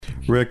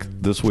Rick,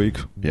 this week,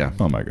 Yeah.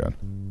 oh my God,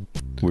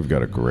 we've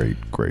got a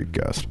great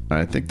guest.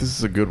 I think this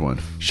is a good one.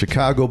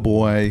 Chicago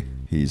boy.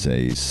 He's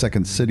a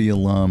Second City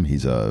alum.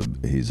 He's a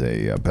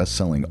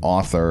best-selling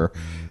author,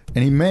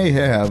 and he may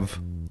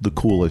have the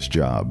coolest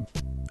job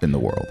in the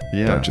world.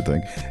 Yeah. Don't you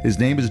think? His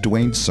name is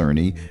Duane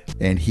Cerny,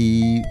 and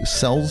he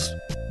sells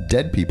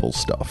dead people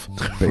stuff,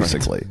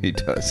 basically. Right. He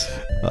does.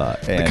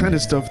 And The kind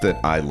of stuff that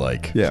I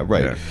like. yeah,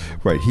 right. Yeah.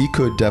 Right. He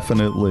could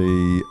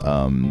definitely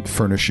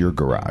furnish your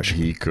garage.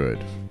 He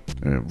could.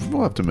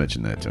 We'll have to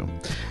mention that to him.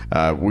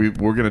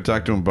 We're going to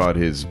talk to him about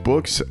his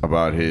books,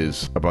 about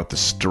the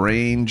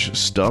strange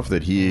stuff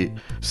that he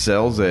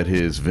sells at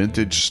his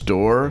vintage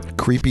store,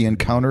 Creepy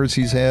encounters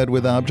he's had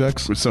with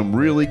objects. with some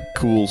really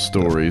cool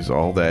stories.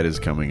 All that is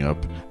coming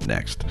up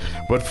next.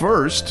 But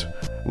first,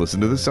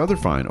 listen to this other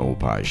fine old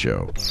pie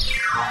show.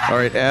 All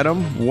right,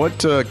 Adam, what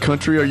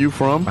country are you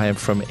from? I am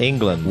from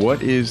England.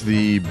 What is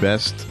the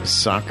best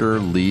soccer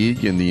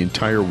league in the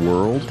entire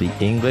world? The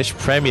English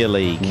Premier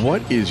League.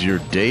 What is your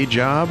day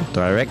job?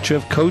 Director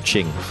of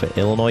Coaching for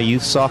Illinois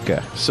Youth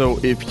Soccer. So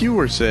if you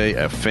were, say,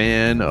 a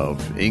fan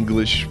of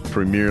English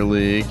Premier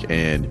League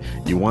and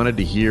you wanted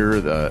to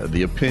hear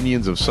the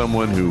opinions of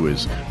someone who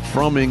is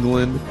from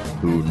England,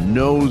 who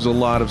knows a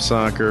lot of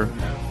soccer,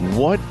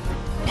 what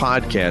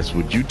podcast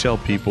would you tell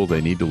people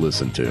they need to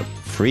listen to?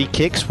 Free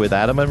Kicks with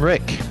Adam and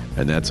Rick.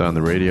 And that's on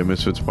the Radio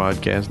Misfits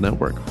Podcast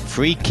Network.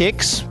 Free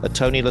Kicks, a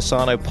Tony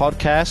Lasano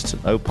podcast, an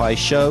Opie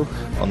show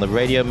on the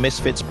Radio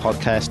Misfits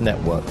Podcast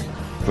Network.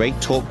 Great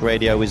talk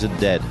radio isn't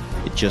dead.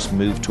 It just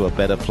moved to a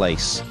better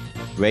place.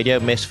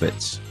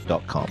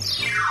 RadioMisfits.com.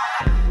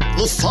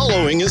 The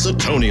following is a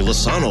Tony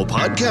Lasano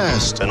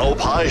podcast, an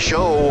Opie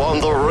show on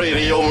the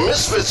Radio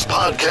Misfits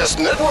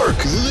Podcast Network.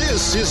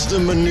 This is the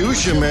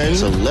Minutia Men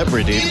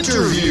Celebrity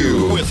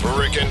Interview with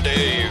Rick and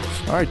Dave.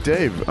 All right,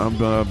 Dave, I'm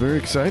very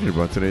excited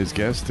about today's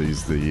guest.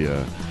 He's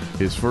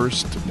his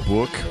first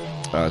book,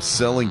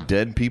 Selling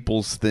Dead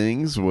People's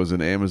Things, was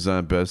an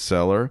Amazon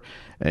bestseller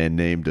and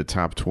named a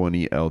top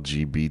 20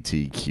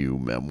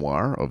 LGBTQ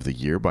memoir of the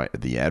year by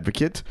The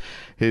Advocate.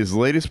 His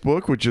latest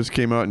book, which just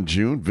came out in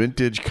June,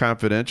 Vintage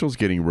Confidential, is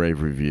getting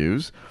rave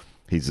reviews.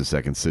 He's a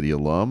Second City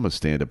alum, a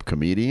stand-up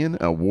comedian,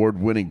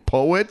 award-winning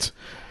poet.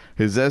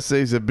 His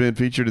essays have been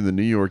featured in the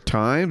New York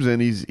Times,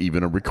 and he's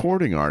even a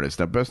recording artist.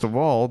 Now, best of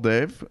all,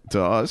 Dave,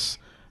 to us,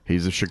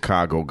 he's a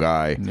Chicago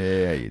guy.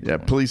 Yeah, you do. Yeah,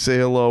 please say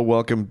hello.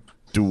 Welcome,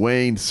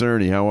 Duane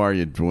Cerny. How are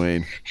you,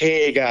 Duane?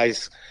 Hey,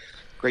 guys.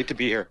 Great to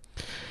be here.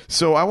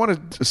 So I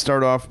want to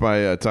start off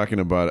by talking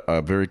about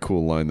a very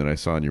cool line that I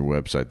saw on your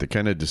website that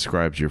kind of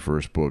describes your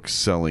first book,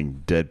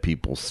 Selling Dead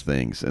People's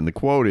Things. And the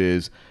quote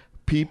is,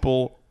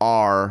 people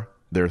are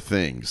their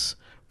things.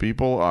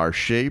 People are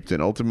shaped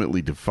and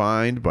ultimately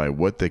defined by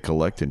what they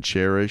collect and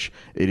cherish.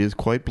 It is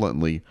quite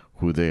bluntly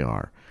who they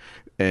are.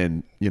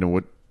 And, you know,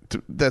 what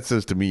that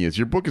says to me is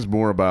your book is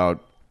more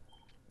about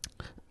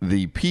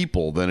the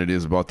people than it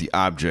is about the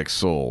objects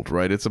sold,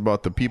 right? It's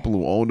about the people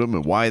who owned them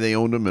and why they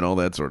owned them and all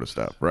that sort of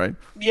stuff, right?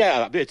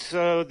 Yeah, it's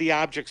the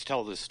objects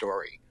tell the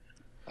story.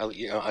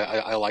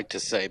 I like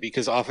to say,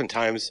 because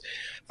oftentimes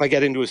if I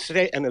get into a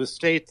state,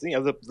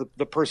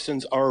 the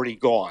person's already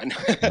gone.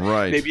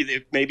 Right.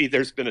 maybe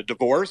there's been a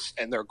divorce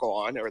and they're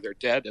gone, or they're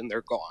dead and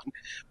they're gone,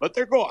 but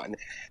they're gone.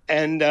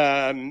 And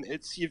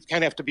you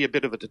kind of have to be a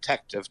bit of a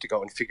detective to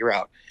go and figure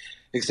out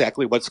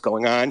exactly what's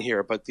going on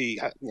here. But the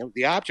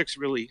objects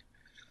really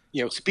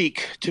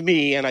speak to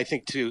me, and I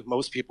think to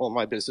most people in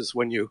my business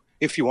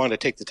if you want to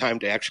take the time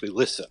to actually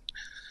listen.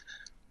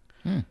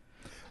 And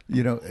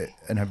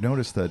I've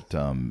noticed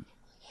that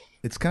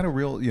it's kind of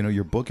real.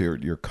 Your book,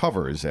 your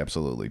cover is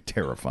absolutely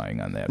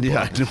terrifying on that book.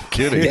 Yeah, no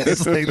kidding.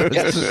 It's like,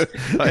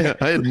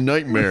 I had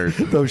nightmares.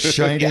 those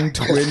shining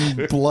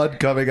twin blood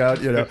coming out,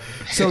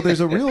 So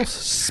there's a real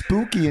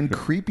spooky and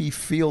creepy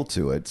feel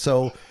to it.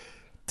 So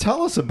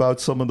tell us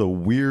about some of the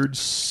weird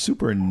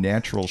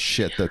supernatural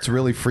shit that's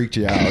really freaked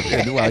you out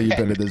while you've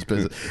been in this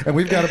business. And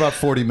we've got about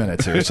 40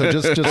 minutes here. So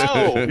just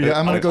I'm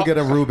going to go get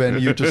a Reuben.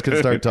 You just can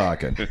start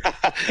talking.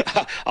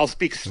 I'll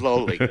speak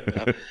slowly.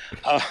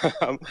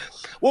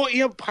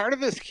 Part of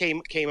this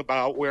came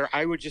about where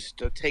I would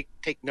just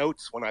take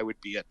notes when I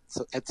would be at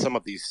some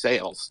of these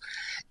sales,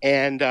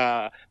 and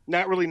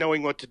not really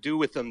knowing what to do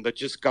with them, but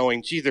just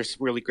going, gee, there's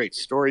some really great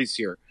stories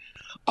here.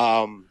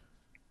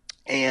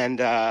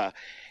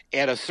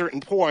 At a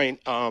certain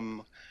point,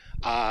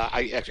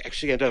 I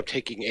actually ended up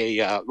taking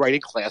a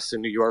writing class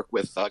in New York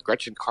with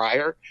Gretchen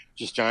Cryer,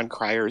 just John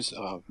Cryer's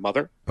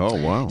mother. Oh,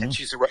 wow. And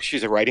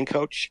she's a writing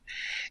coach,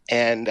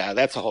 and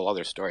that's a whole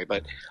other story.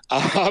 But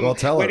well,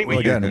 tell it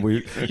again.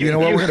 We're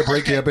going to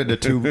break you up into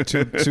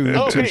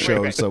two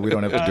shows, so we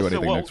don't have to do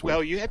anything next week.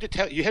 Well, you had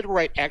to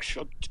write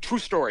actual true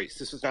stories.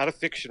 This is not a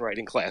fiction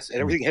writing class,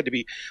 and everything had to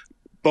be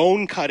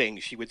bone cutting,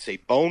 she would say,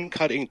 bone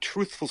cutting,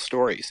 truthful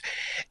stories.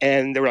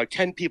 And there were like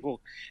 10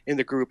 people in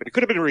the group, and it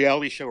could have been a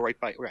reality show right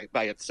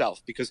by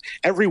itself, because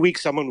every week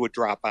someone would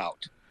drop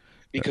out.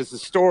 because the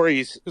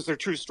stories, because they're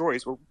true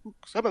stories,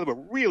 some of them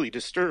are really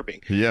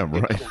disturbing. Yeah,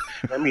 right.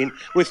 I mean,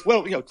 with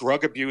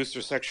drug abuse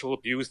or sexual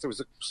abuse. There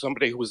was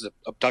somebody who was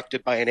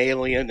abducted by an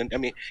alien, and I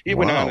mean, it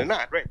went on and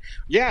on. Right?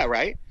 Yeah,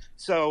 right.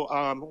 So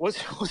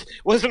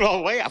wasn't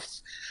all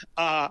laughs,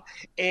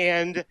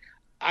 and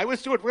I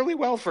was doing really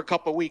well for a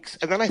couple of weeks,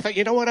 and then I thought,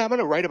 you know what, I'm going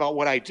to write about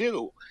what I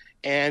do,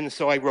 and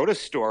so I wrote a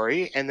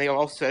story, and they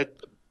all said,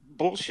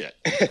 bullshit.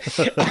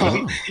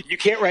 You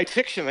can't write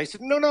fiction. I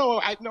said,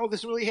 no, I know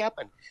this really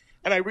happened.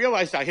 And I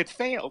realized I had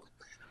failed.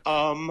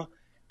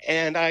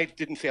 And I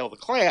didn't fail the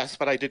class,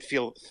 but I did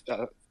fail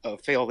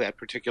that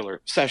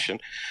particular session.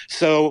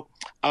 So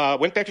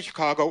went back to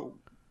Chicago,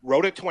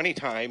 wrote it 20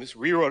 times,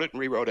 rewrote it and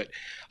rewrote it.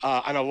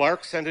 On a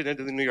lark, sent it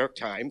into the New York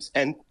Times,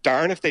 and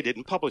darn if they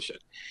didn't publish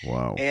it.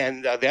 Wow.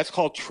 And that's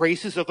called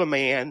Traces of a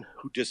Man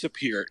Who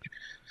Disappeared.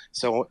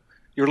 So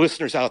your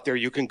listeners out there,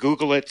 you can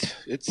Google it.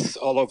 It's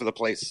all over the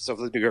place. It's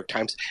over the New York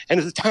Times. And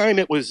at the time,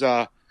 it was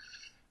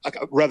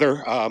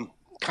rather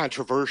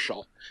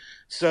controversial.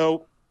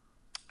 So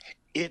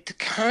it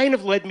kind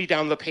of led me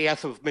down the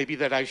path of maybe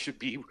that I should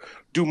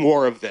do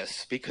more of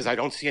this, because I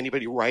don't see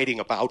anybody writing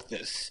about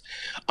this.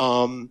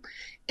 And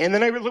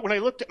then when I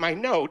looked at my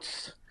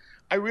notes,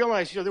 I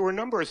realized there were a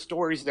number of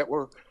stories that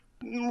were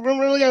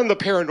really on the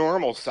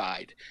paranormal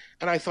side.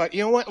 And I thought,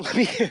 you know what, let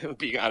me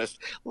be honest,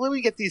 let me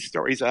get these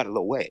stories out of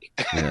the way.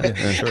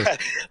 Sure.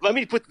 Let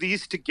me put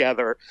these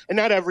together. And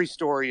not every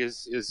story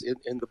is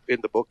in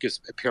the book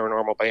is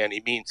paranormal by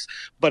any means,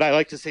 but I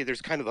like to say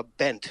there's kind of a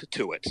bent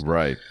to it.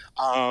 Right.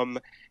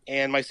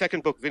 And my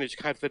second book, Vintage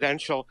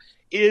Confidential,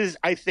 is,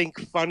 I think,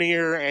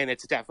 funnier, and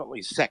it's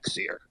definitely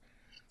sexier.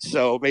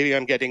 So maybe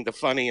I'm getting the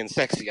funny and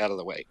sexy out of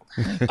the way.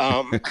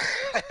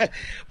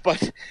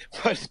 But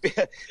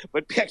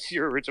back to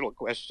your original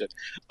question.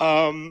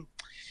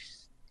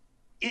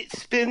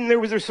 It's been there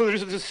was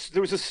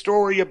a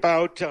story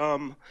about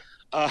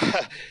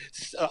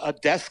a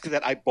desk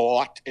that I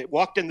bought. It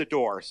walked in the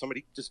door.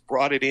 Somebody just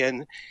brought it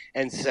in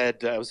and said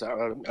it was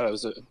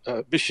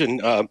a Mission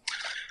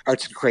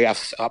Arts and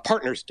Crafts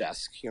partner's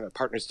desk.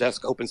 Partner's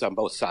desk opens on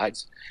both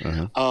sides,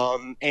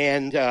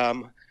 and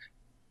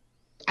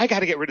I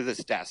got to get rid of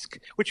this desk.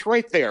 Which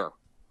right there,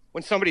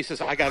 when somebody says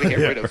I got to get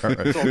rid of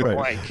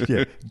blank,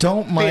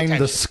 don't mind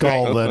the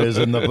skull that is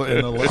in the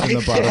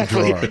bottom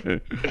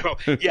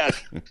drawer.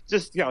 Yes,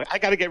 just I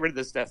got to get rid of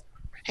this desk.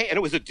 Hey, and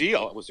it was a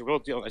deal. It was a real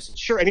deal. And I said,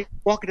 sure. And he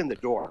walked in the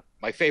door.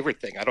 My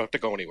favorite thing. I don't have to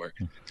go anywhere.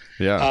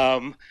 Yeah.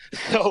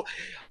 So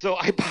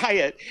I buy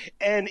it,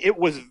 and it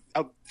was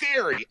a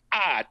very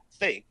odd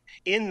thing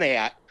in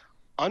that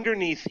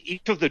underneath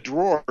each of the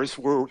drawers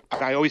were.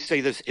 And I always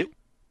say this. It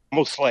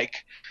almost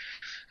like.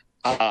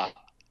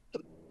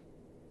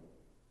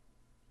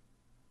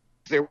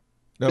 There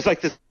was like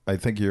this. I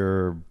think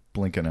you're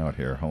blinking out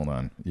here. Hold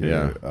on.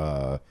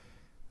 I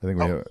think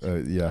we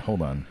have.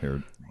 Hold on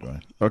here.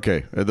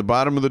 Okay, at the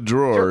bottom of the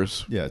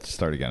drawers. Yeah,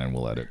 start again, and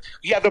we'll edit.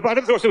 Yeah, the bottom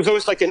of the drawers. There was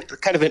always like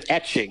kind of an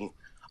etching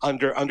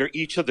under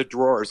each of the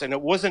drawers, and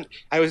it wasn't.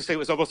 I would say it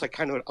was almost like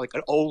kind of like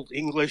an old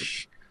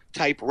English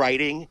type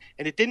writing,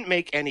 and it didn't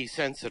make any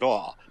sense at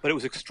all. But it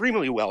was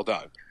extremely well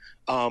done.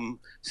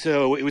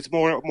 So it was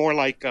more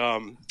like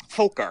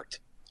folk art,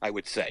 I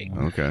would say.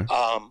 Okay.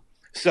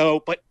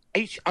 But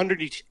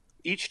underneath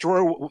each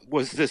drawer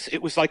was this.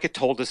 It was like it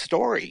told a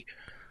story.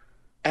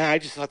 And I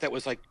just thought that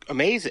was like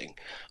amazing.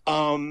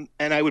 And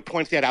I would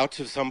point that out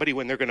to somebody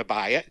when they're going to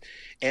buy it,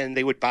 and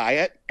they would buy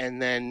it.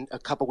 And then a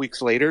couple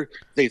weeks later,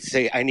 they'd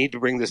say, I need to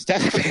bring this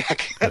desk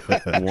back.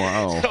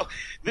 Wow. So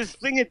this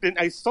thing had been,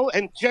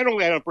 and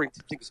generally I don't bring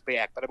things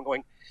back, but I'm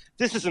going,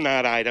 this is an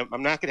odd item.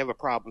 I'm not going to have a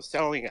problem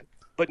selling it.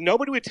 But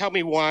nobody would tell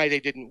me why they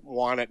didn't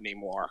want it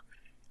anymore.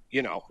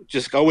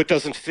 Just go, it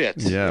doesn't fit.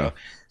 Yeah.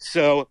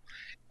 So,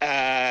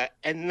 and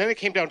then it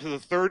came down to the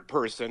third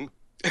person.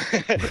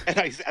 And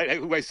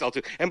who I sell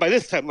to, and by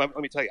this time, let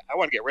me tell you, I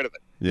want to get rid of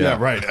it. Yeah,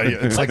 right.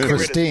 It's like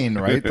Christine,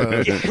 right?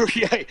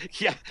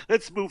 Yeah.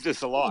 Let's move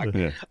this along.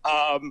 Yeah.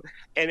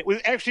 And it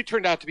was actually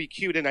turned out to be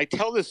cute. And I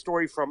tell this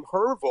story from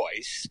her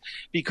voice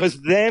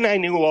because then I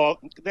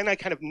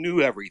kind of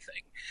knew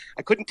everything.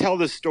 I couldn't tell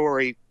this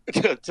story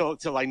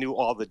till I knew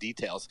all the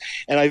details.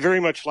 And I very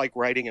much like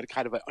writing in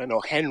kind of an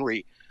O.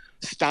 Henry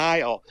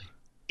style,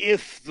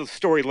 if the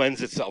story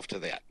lends itself to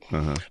that.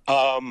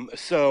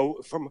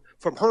 So from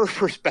her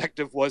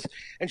perspective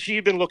and she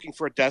had been looking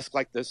for a desk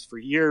like this for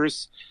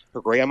years.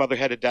 Her grandmother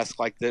had a desk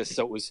like this,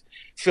 so it was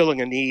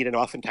filling a need, and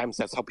oftentimes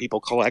that's how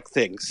people collect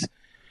things.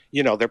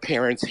 Their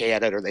parents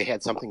had it, or they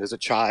had something as a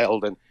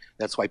child, and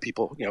that's why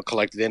people,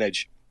 collect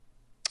vintage.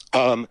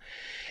 And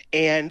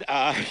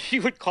she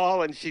would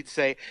call and she'd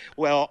say,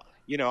 well,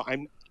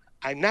 I'm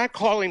not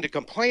calling to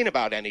complain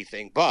about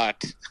anything,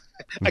 but...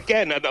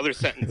 Again, another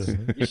sentence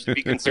you should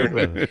be concerned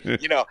with.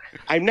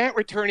 I'm not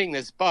returning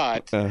this,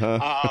 but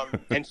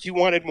and she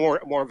wanted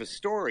more of a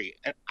story,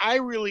 and I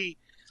really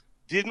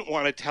didn't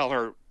want to tell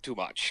her too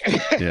much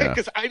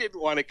because I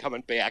didn't want it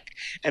coming back,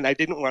 and I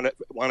didn't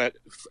want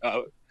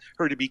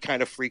her to be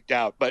kind of freaked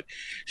out. But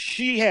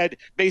she had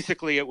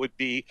basically it would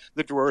be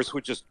the drawers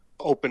would just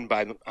open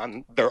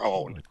on their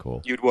own.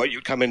 Cool.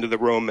 You'd come into the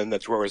room and the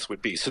drawers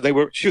would be. So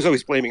she was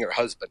always blaming her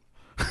husband.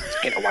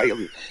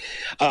 Why?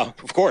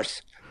 Of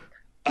course.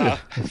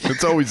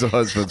 It's always the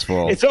husband's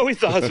fault. It's always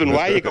the husband.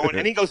 Why are you going?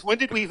 And he goes, when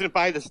did we even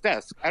buy this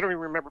desk? I don't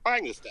even remember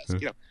buying this desk,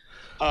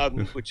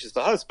 which is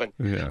the husband.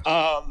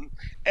 Yeah.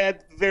 And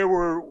there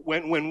were,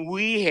 when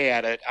we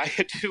had it, I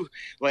had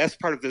last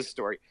part of this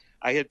story,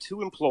 I had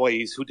 2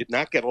 employees who did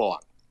not get along,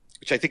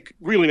 which I think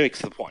really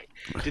makes the point.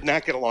 Did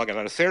not get along. And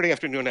on a Saturday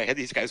afternoon, I had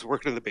these guys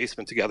working in the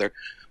basement together,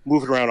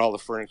 moving around all the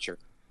furniture.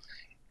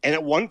 And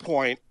at one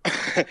point,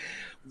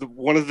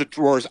 one of the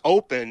drawers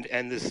opened,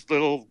 and this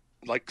little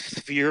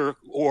sphere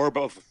orb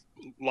of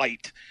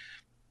light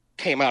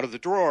came out of the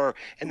drawer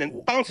and then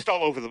bounced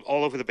all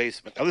over the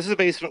basement. Now, this is a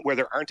basement where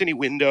there aren't any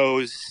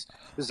windows.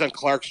 This is on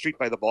Clark Street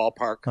by the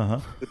ballpark.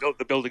 Uh-huh.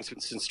 The building's been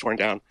since torn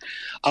down.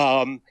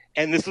 And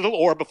this little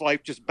orb of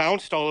light just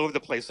bounced all over the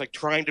place,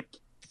 trying to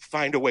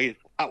find a way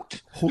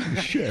out. Holy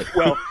shit.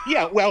 Well,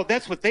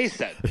 that's what they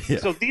said. Yeah.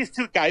 So these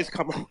 2 guys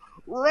come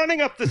running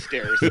up the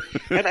stairs,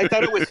 and I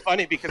thought it was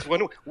funny because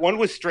one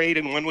was straight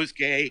and one was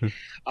gay.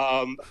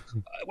 One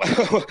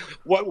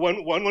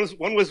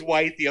was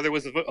white, the other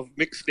was of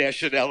mixed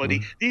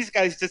nationality. These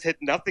guys just had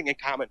nothing in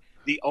common.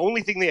 The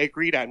only thing they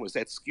agreed on was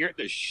that scared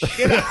the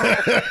shit out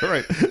of them.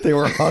 Right. They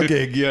were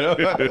hugging,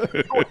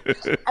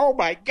 Oh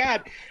my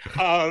God.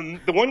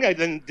 The one guy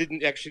then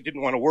didn't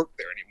want to work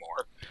there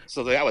anymore.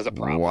 So that was a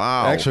problem.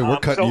 Wow. Actually, we're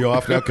cutting you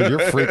off now because you're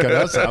freaking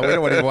us out. We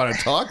don't even want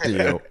to talk to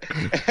you.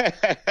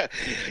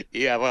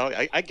 Yeah, well,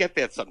 I get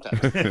that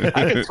sometimes.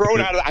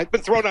 I've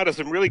been thrown out of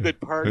some really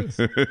good parts.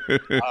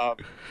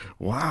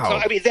 Wow. So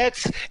I mean,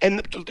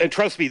 and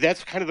trust me,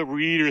 that's kind of the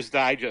Reader's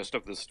Digest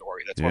of the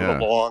story. That's one of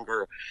the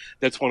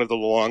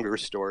longer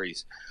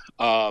stories.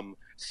 But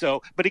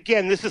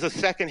again, this is a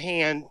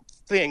secondhand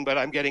thing, but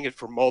I'm getting it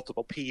from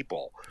multiple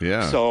people.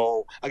 Yeah.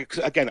 So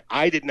again,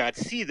 I did not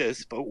see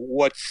this, but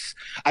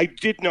I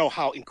did know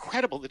how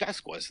incredible the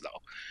desk was,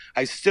 though.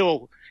 I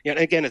still,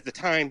 again, at the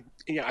time,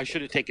 I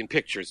should have taken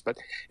pictures, but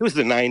it was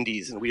the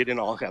 90s, and we didn't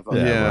all have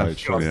a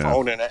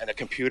phone and a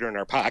computer in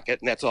our pocket,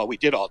 and that's all we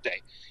did all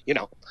day.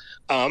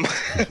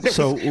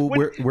 So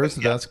where's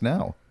the desk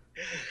now?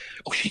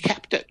 Oh, she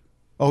kept it.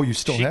 Oh, you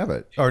still have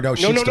it? Or no,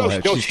 she still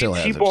has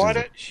it. She bought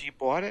it. She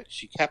bought it.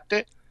 She kept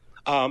it.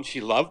 She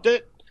loved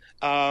it.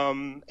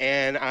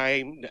 And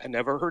I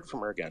never heard from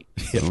her again.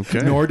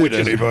 Okay. Nor did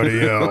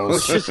anybody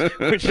else.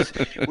 which is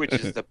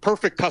the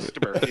perfect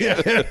customer.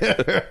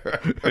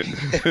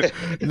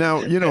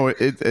 Now,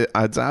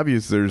 it's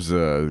obvious there's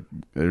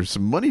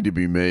some money to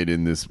be made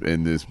in this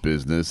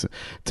business.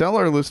 Tell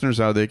our listeners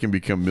how they can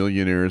become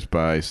millionaires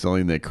by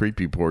selling that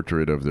creepy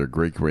portrait of their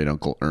great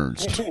uncle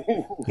Ernst.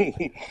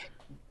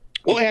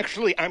 Well,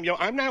 actually,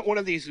 I'm not one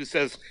of these who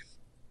says,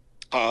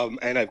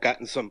 and I've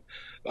gotten some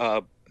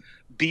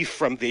beef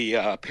from the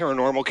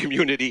paranormal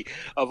community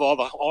of all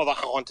the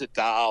haunted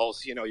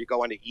dolls. You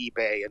go onto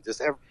eBay and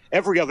just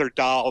every other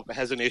doll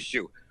has an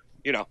issue.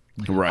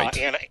 Right?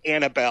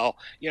 Annabelle.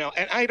 And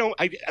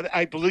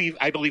I believe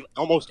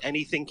almost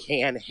anything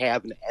can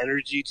have an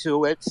energy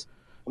to it.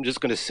 I'm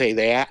just going to say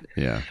that.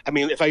 Yeah. I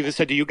mean, if I even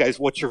said to you guys,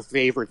 "What's your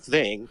favorite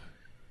thing?"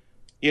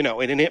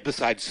 and it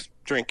besides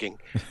drinking,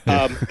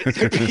 there'd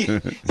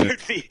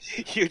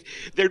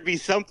be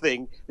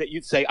something that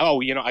you'd say,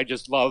 "Oh, I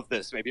just love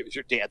this." Maybe it was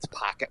your dad's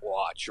pocket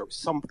watch or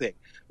something,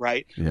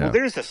 right? Yeah. Well,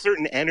 there's a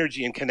certain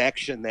energy and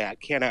connection that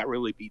cannot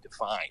really be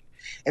defined,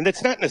 and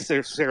that's not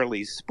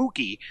necessarily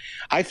spooky.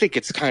 I think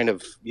it's kind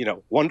of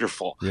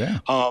wonderful.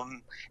 Yeah.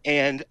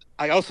 And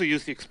I also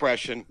use the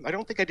expression. I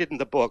don't think I did in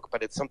the book,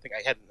 but it's something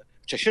I had,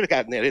 which I should have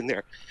gotten that in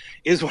there.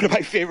 Is one of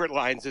my favorite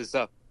lines is.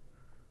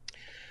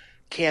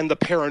 Can the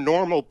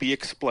paranormal be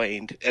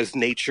explained as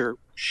nature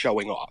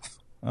showing off?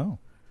 Oh,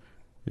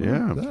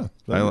 yeah.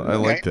 I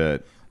like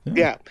that.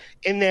 Yeah,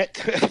 and that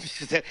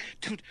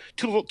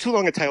too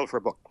long a title for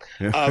a book.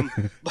 Yeah.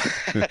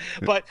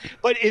 But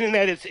in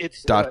that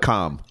it's .com.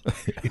 .com,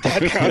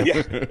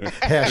 yeah.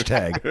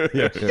 Hashtag.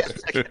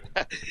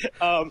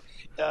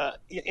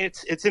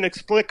 It's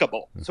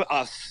inexplicable to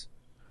us.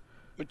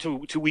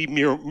 To we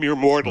mere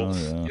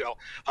mortals,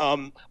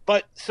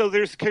 but so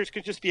there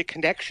could just be a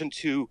connection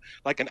to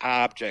like an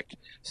object.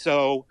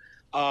 So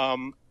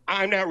I'm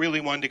not really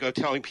one to go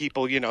telling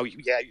people, you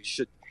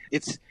should.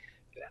 It's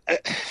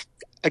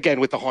again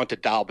with the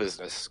haunted doll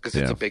business because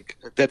that's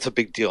a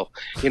big deal.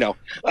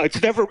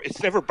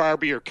 It's never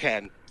Barbie or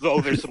Ken,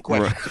 though there's some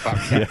questions about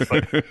Ken,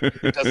 but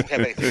it doesn't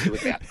have anything to do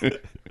with that.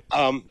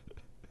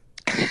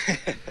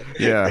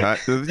 Yeah,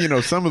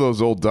 some of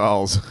those old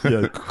dolls.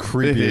 Yeah,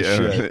 creepy as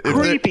shit.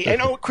 Creepy. I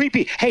know,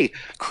 creepy. Hey,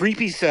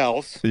 creepy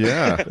sells.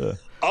 Yeah.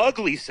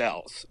 Ugly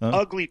sells.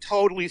 Ugly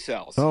totally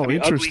sells. Oh,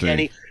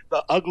 interesting.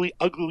 The ugly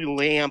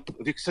lamp.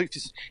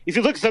 If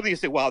you look at something and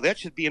say, wow, that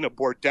should be in a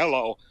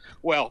bordello,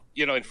 well,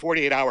 in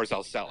 48 hours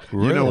I'll sell it.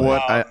 You know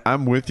what?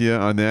 I'm with you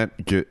on that.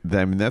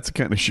 I mean, that's the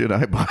kind of shit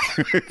I buy.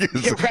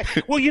 Yeah, right.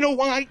 Well, you know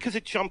why? Because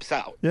it jumps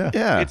out.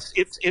 Yeah.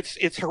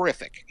 It's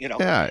horrific.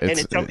 Yeah.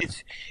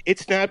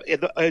 It's not.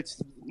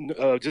 It's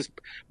just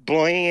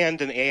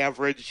bland and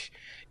average,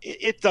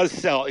 it does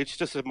sell. It's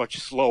just a much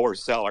slower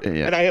seller.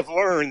 Yeah. And I have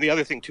learned the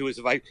other thing too is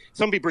if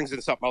somebody brings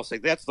in something, I'll say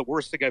that's the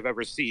worst thing I've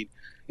ever seen.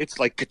 It's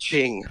like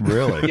ka-ching.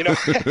 Really? You know,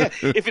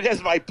 if it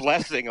has my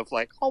blessing of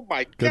like, oh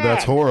my God,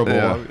 That's horrible.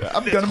 Yeah.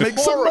 I'm going to make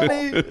some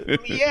money.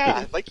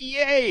 Yeah, like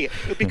yay,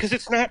 because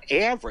it's not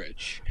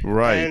average.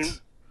 Right.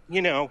 And,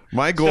 you know,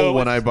 My goal so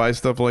when I buy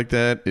stuff like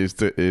that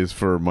is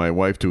for my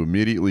wife to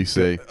immediately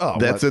say,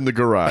 "That's in the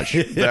garage.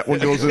 That one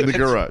goes in the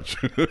garage."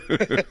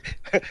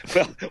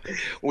 well,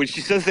 when she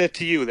says that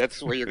to you,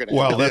 that's where you're going to.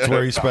 Well, that's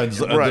where he spends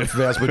the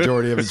vast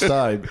majority of his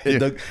time in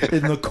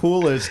the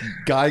coolest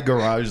guy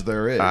garage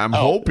there is. I'm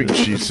hoping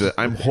she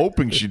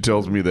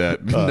tells me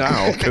that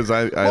now because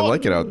I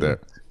like it out there.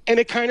 And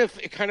it kind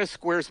of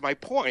squares my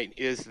point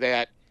is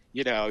that,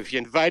 you know, if you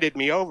invited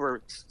me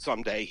over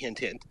someday, hint,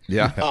 hint.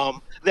 Yeah.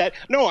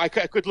 I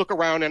could look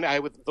around and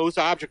those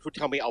objects would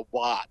tell me a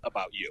lot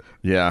about you.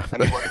 Yeah. I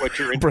mean, what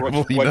you're into.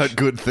 Probably not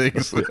good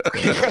things.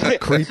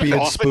 Creepy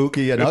and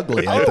spooky and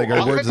ugly, I think,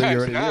 are words that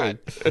you're God.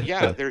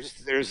 Yeah, there's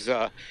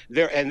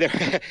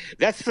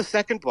that's the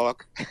second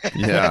book.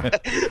 Yeah.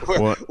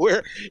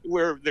 where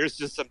there's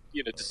just some,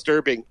 you know,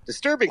 disturbing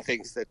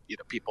things that, you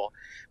know, people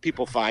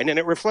find, and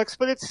it reflects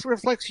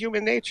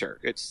human nature.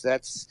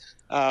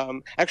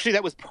 Actually,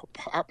 that was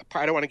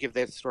I don't want to give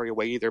that story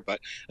away either, but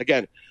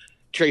again,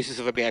 Traces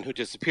of a Man Who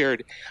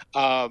Disappeared.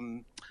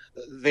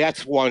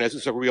 That's one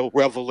as a real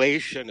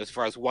revelation as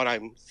far as what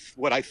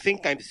I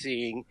think I'm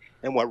seeing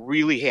and what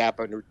really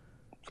happened are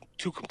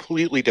two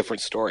completely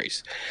different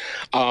stories,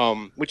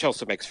 which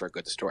also makes for a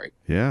good story.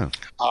 Yeah.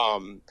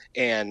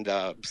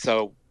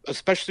 So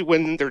especially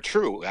when they're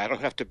true, I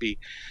don't have to be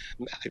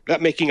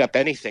not making up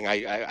anything.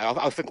 I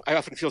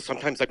often feel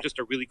sometimes I'm just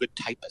a really good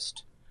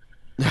typist.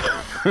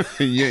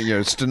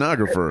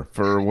 Stenographer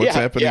for what's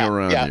happening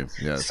around you.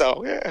 Yes.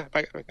 So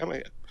I'm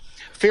a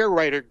fair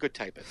writer, good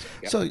typist.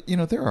 Yeah. So, you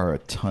know, there are a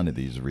ton of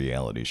these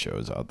reality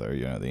shows out there,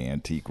 you know, the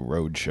Antique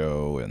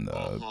Roadshow and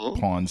the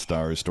Pawn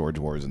Stars, Storage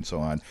Wars, and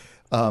so on,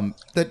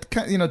 that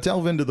kind of, you know,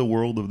 delve into the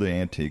world of the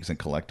antiques and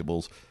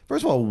collectibles.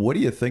 First of all, what do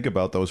you think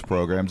about those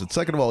programs? And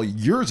second of all,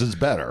 yours is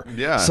better.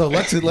 Yeah. So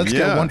let's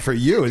get one for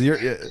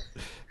you.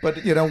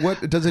 But, you know,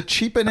 what does it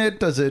cheapen it?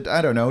 Does it?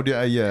 I don't know.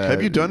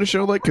 Have you done a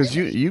show like? Because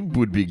you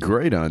would be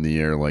great on the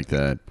air like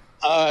that.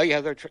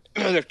 Yeah, they're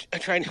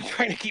trying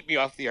to keep me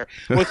off the air.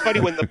 Well, it's funny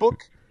I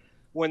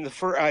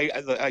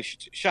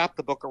shopped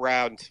the book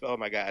around. Oh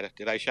my God,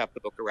 did I shop the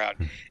book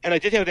around? And I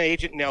did have an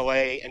agent in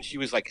L.A. and she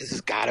was like, "This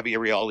has got to be a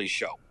reality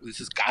show. This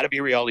has got to be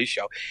a reality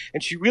show."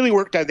 And she really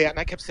worked on that. And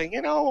I kept saying,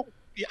 you know,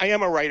 I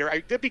am a writer.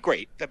 That'd be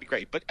great.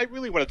 But I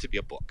really want it to be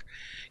a book.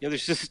 You know,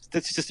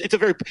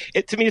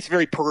 to me, it's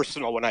very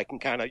personal when I can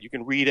you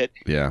can read it,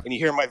 and you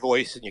hear my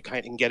voice, and you kind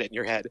of can get it in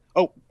your head.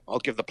 Oh, I'll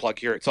give the plug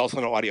here. It's also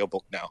an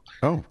audiobook now.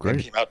 Oh, great!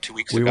 It came out 2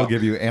 weeks ago. We will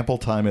give you ample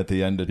time at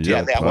the end to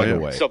tell that one one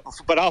away. So,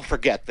 but I'll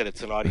forget that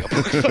it's an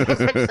audiobook.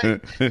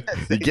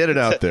 You get it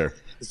out there.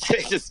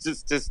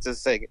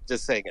 Just saying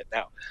it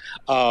now.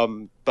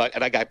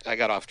 But I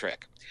got off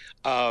track.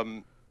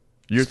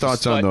 Your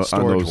thoughts on those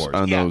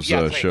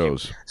shows? You.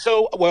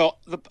 So, well,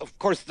 of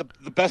course, the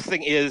best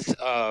thing is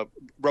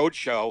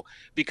Roadshow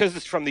because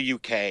it's from the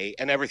UK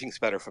and everything's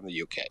better from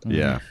the UK.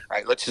 Yeah. All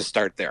right, let's just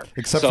start there.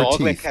 Except for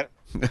teeth.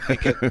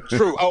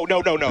 True. Oh,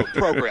 no.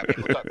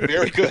 Programming.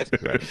 Very good.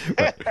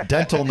 Right.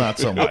 Dental, not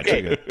so much.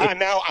 Okay.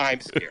 Now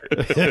I'm scared.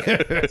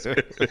 Okay.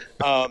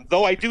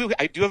 Though I do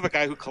have a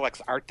guy who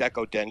collects Art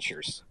Deco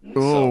dentures.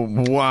 Oh,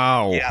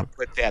 wow. Yeah,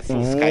 but that's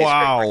a skyscraper.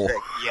 Wow. Thing.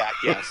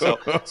 Yeah. So,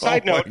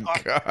 side note. Oh, my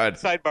God.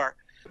 Sidebar.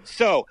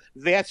 So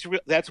that's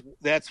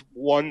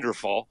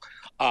wonderful.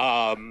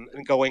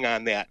 Going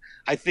on that,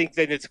 I think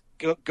that it's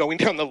going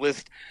down the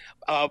list.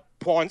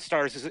 Pawn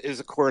Stars is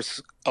of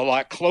course a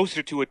lot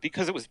closer to it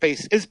because it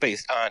is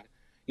based on,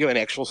 you know, an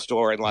actual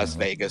store in Las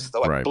Vegas.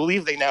 Though I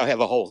believe they now have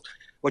a whole.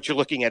 What you're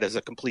looking at is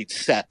a complete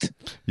set.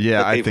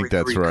 Yeah, I think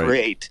that's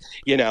right.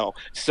 You know,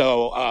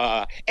 so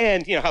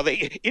and you know how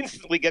they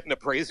instantly get an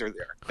appraiser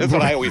there. That's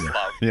what I always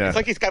love. Yeah. It's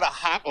like he's got a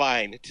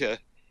hotline to.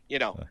 You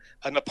know,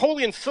 a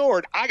Napoleon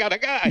sword. I got a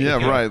guy.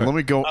 Yeah, right. Let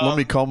me go. Let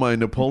me call my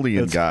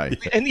Napoleon guy.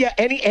 And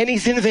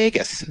he's in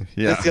Vegas.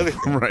 Yeah, that's the other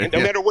thing. Right. No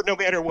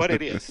matter what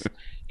it is,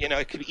 you know,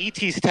 it could be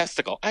E.T.'s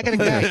testicle. I got a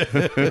guy.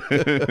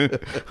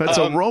 That's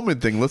a Roman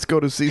thing. Let's go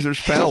to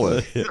Caesar's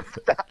palace.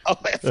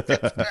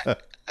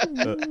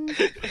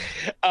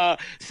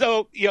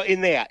 So you know,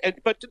 in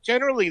that, but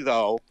generally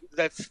though,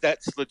 that's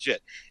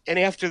legit. And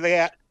after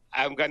that,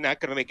 I'm not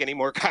going to make any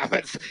more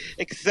comments,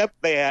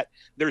 except that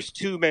there's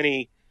too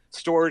many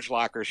storage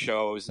locker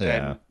shows,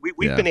 and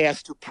we've been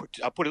asked to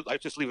put it. I'll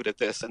just leave it at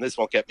this, and this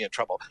won't get me in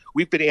trouble.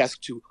 We've been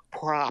asked to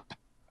prop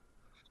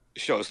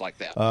shows like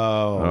that.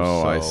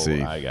 Oh, I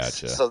see. I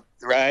gotcha. So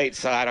I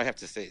don't have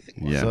to say anything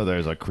more. Yeah. So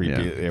there's a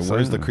creepy.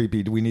 Where's the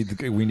creepy? We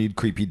need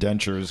creepy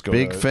dentures.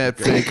 Big fat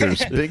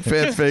fakers. Big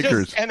fat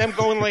fakers. And I'm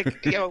going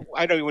like, you know,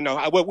 I don't even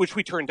know which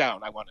we turned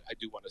down. I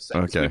do want to say.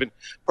 Okay. So we've been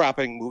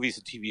propping movies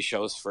and TV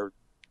shows for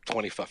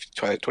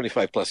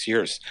 25 plus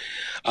years.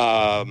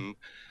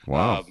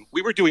 Wow.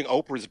 We were doing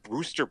Oprah's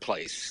Brewster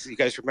Place. You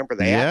guys remember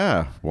that?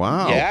 Yeah.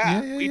 Wow.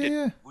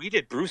 Yeah, we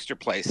did Brewster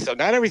Place. So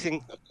not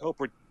everything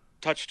Oprah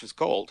touched was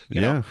gold.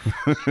 You know?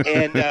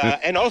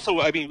 And also,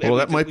 I mean, Well,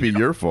 that might be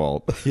your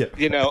fault.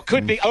 You know,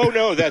 could be. Oh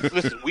no,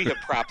 listen. We have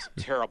props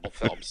terrible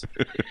films.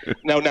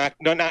 No, not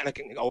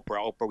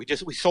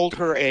Oprah. We sold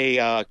her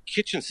a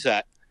kitchen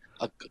set,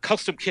 a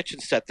custom kitchen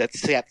set that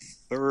sat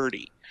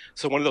 30.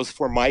 So one of those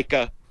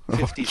Formica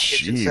 50s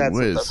kitchen sets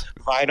with the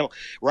vinyl,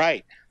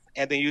 right?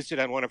 And they used it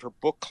on one of her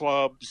book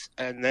clubs,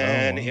 and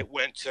then it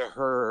went to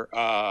her.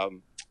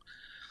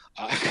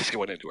 It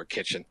went into her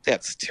kitchen.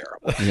 That's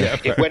terrible. Yeah,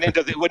 it went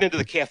into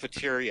the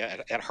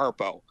cafeteria at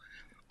Harpo.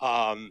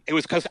 It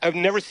was because I've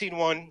never seen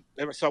one,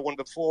 never saw one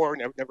before,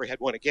 never had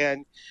one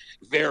again.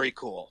 Very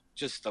cool,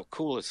 just the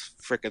coolest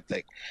frickin'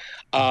 thing.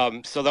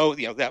 So though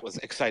that was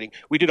exciting.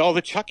 We did all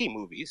the Chucky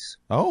movies.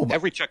 Oh,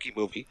 every Chucky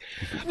movie.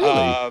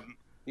 Really?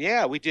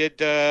 Yeah, we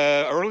did.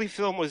 Early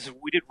film we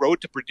did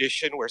Road to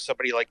Perdition, where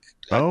somebody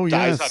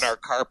dies on our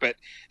carpet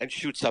and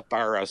shoots up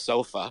our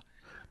sofa.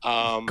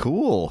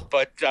 Cool.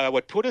 But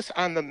what put us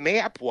on the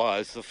map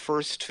was the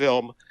first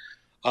film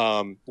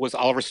was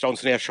Oliver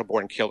Stone's Natural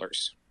Born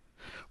Killers.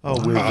 Oh,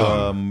 with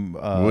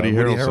Woody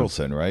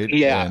Harrelson, right?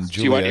 Yeah. And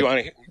Do you want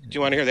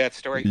to hear that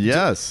story?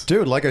 Yes,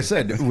 dude. Like I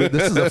said, this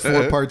is a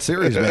 4-part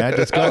series, man.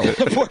 Just go.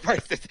 4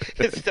 parts.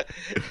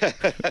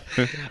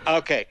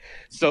 Okay.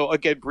 So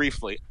again,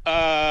 briefly.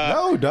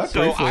 No, not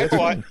briefly. I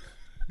bought.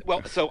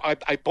 Well, so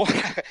I bought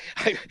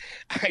I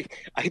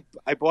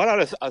bought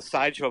out a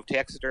sideshow of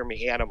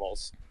taxidermy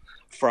animals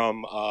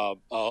from the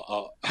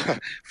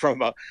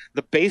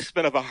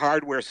basement of a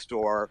hardware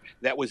store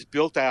that was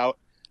built out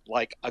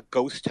like a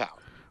ghost town.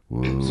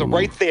 Whoa. So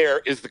right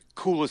there is the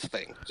coolest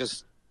thing.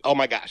 Just oh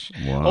my gosh,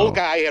 old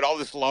guy had all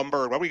this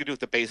lumber. What were we gonna do with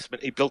the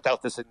basement? He built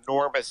out this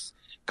enormous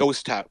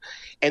ghost town,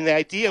 and the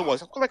idea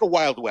was like a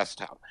Wild West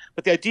town.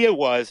 But the idea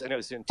was, and it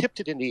was in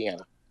Tipton,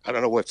 Indiana. I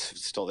don't know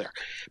what's still there.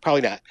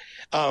 Probably not.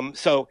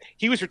 So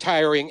he was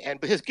retiring,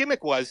 but his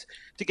gimmick was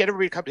to get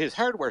everybody to come to his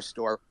hardware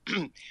store.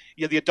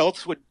 The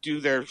adults would do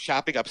their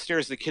shopping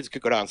upstairs, and the kids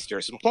could go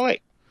downstairs and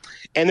play.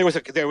 And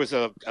there was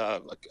a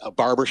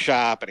barber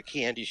shop and a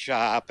candy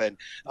shop, and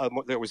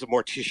there was a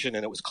mortician,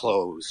 and it was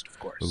closed, of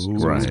course. Ooh,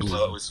 so right. It was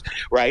closed,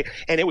 right?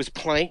 And it was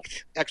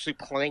planked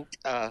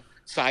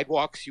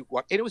sidewalks. You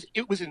walk, and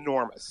it was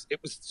enormous.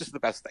 It was just the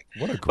best thing.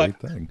 What a great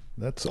thing!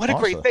 That's what awesome. a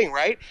great thing,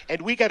 right?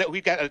 And we got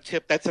a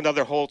tip. That's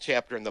another whole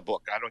chapter in the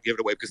book. I don't give it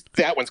away because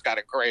that one's got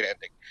a great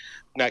ending.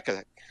 Not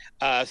because,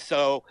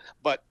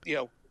 but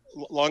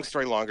long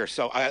story longer.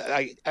 So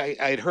I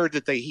had heard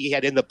that he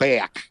had in the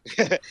back,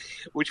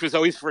 which was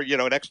always for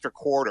an extra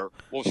quarter.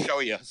 We'll show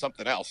you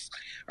something else,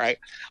 right?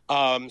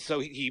 So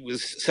he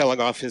was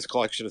selling off his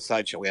collection of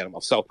sideshow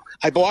animals. So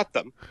I bought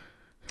them,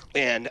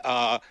 and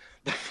and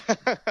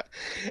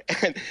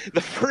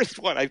the first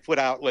one I put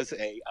out was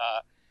a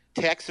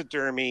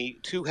taxidermy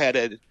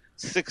 2-headed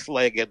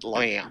 6-legged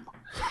lamb,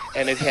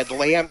 and it had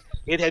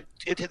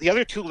the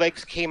other 2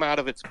 legs came out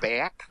of its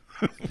back.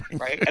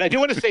 Right, and I do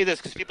want to say this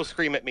because people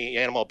scream at me,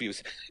 animal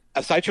abuse.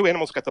 Sideshow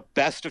animals got the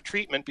best of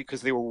treatment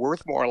because they were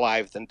worth more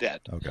alive than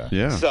dead. Okay.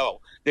 Yeah.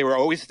 So they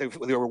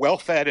were well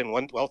fed and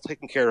well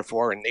taken care of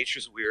for, and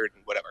nature's weird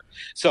and whatever.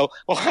 So,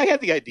 I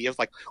had the idea of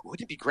wouldn't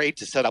it be great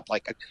to set up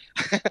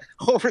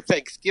over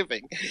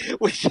Thanksgiving,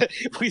 we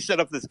set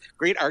up this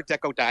great Art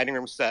Deco dining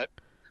room set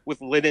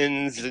with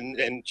linens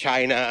and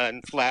china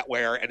and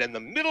flatware, and in the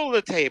middle of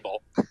the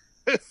table,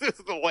 this is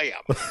the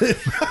lamb,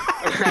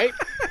 right?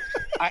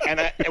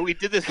 And we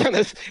did this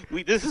this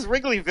is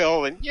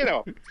Wrigleyville, and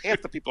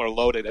half the people are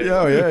loaded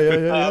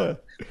anyway. Yeah.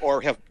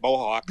 Or have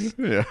mohawks.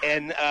 Yeah.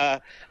 And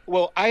I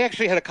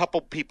actually had a couple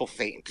people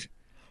faint.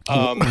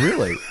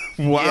 Really?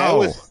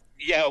 Wow.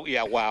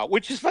 Yeah, wow.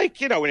 Which is when I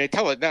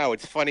tell it now,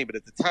 it's funny, but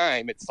at the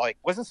time, it's like,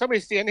 wasn't somebody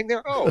standing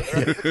there? Oh,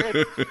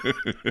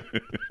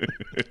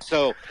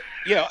 so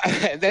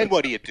and then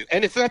what do you do?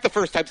 And it's not the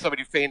first time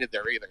somebody fainted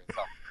there either.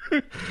 So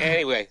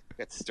anyway,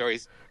 that's the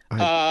stories.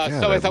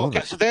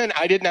 So then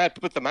I did not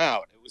put them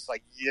out. It was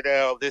like,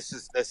 this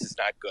is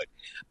not good.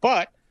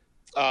 But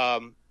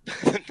the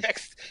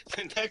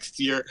next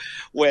year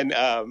when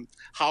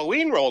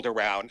Halloween rolled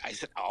around, I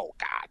said, oh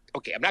God,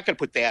 okay, I'm not going to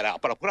put that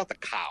out, but I'll put out the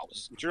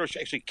cows, which are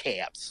actually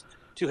calves,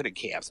 2-headed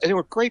calves, and they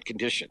were great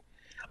condition.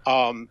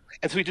 And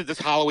so we did this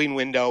Halloween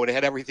window, and it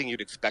had everything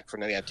you'd expect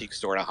from an antique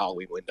store in a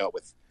Halloween window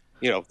with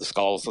the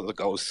skulls and the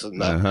ghosts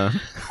and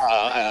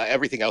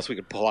everything else we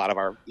could pull out of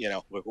our,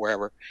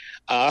 wherever,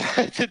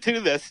 to do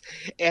this.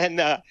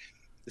 And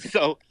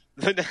so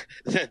the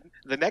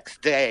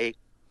next day,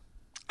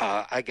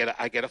 I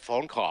get a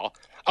phone call.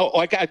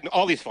 I got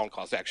all these phone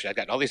calls, actually. I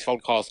got all these phone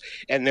calls,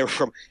 and they're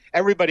from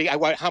everybody.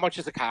 How much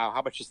is the cow?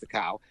 How much is the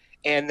cow?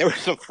 And there were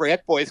some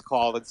frat boys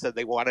called and said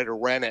they wanted to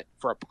rent it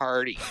for a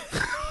party.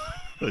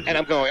 And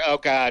I'm going, oh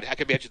God, I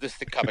can imagine this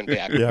thing coming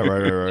back. Yeah,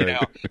 right. You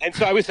know? And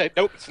so I was like,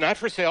 nope, it's not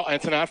for sale and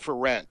it's not for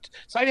rent.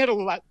 So I had a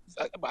lot.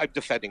 I'm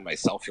defending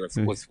myself here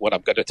with what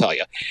I'm going to tell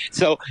you.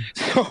 So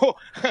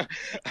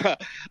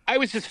I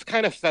was just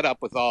kind of fed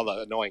up with all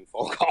the annoying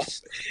phone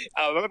calls.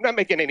 I'm not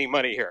making any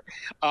money here.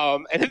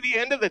 And at the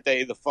end of the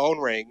day, the phone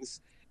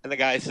rings. And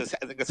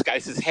this guy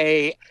says,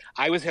 hey,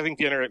 I was having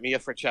dinner at Mia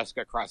Francesca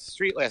across the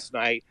street last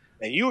night,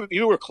 and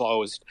you were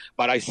closed,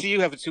 but I see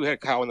you have a two-headed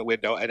cow in the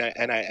window, and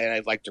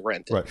I'd like to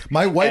rent it. Right.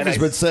 My wife has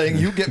been saying,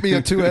 you get me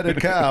a two-headed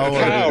cow.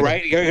 Cow,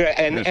 right?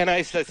 And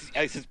I says,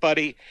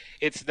 buddy,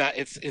 it's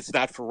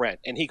not for rent.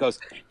 And he goes,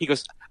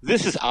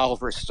 this is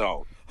Oliver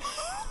Stone.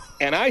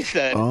 And I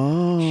said,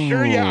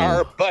 sure you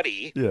are,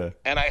 buddy. Yeah.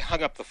 And I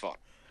hung up the phone.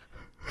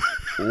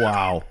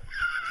 Wow.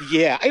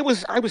 Yeah, I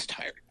was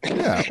tired.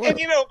 Yeah, well,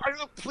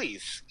 and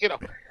please,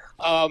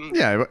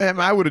 Yeah,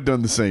 and I would have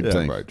done the same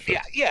thing. Right, sure.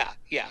 Yeah.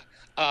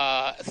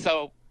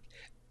 So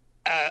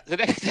the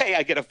next day,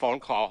 I get a phone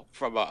call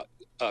from a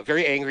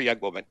very angry young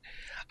woman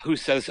who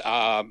says,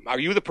 "Are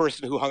you the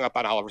person who hung up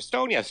on Oliver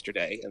Stone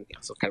yesterday?" And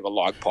so kind of a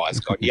long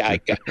pause, going, "Yeah,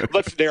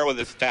 let's narrow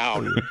this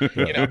down."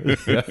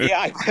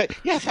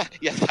 Yes,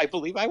 I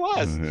believe I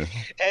was.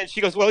 And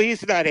she goes, "Well,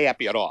 he's not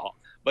happy at all,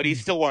 but he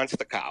still wants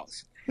the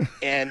cows."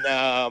 And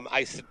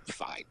I said,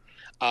 fine.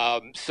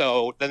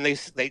 So then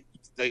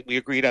we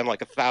agreed on like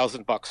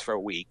 $1,000 for a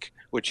week,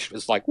 which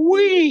was like,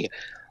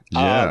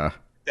 Yeah.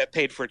 That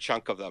paid for a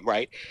chunk of them,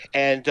 right?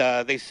 And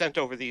they sent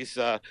over these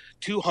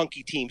two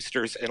hunky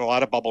Teamsters and a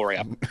lot of bubble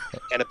wrap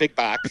and a big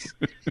box.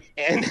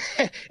 And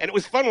it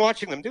was fun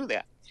watching them do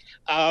that.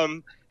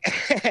 And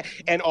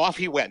off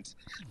he went.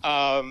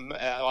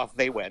 Off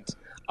they went.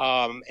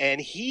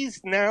 And he's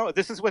now,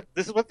 this is what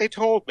they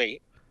told me.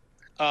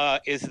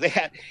 Is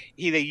that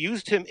they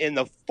used him in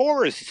the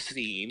forest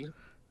scene,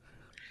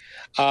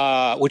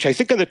 which I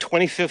think in the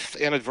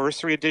 25th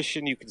anniversary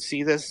edition you can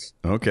see this.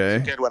 Okay.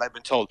 Again, what I've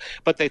been told,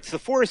 but it's the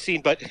forest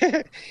scene, but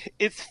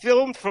it's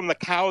filmed from the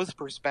cow's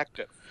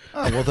perspective.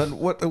 Oh, well, then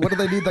what do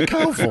they need the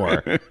cow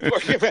for?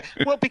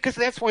 Well, because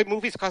that's why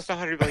movies cost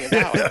 $100 million.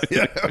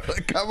 Yeah,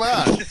 come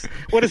on.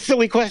 What a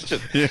silly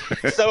question. Yeah.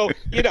 So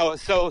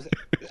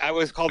I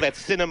always call that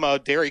cinema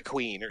Dairy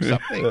Queen or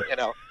something.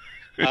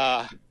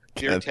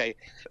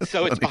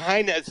 So it's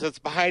behind it. So it's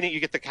behind it. You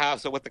get the cow.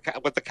 So what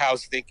the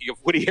cow's thinking of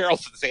Woody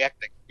Harrelson's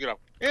acting,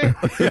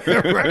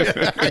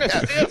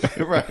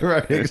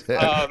 Right.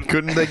 Exactly.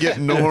 Couldn't they get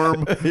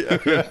Norm?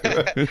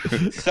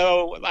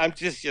 So I'm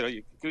just, I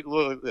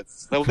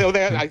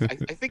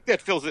think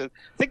that fills it.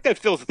 I think that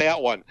fills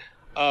that one.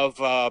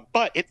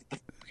 But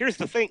here's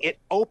the thing. It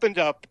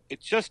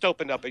just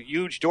opened up a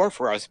huge door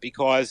for us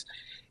because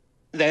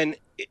then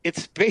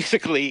it's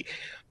basically.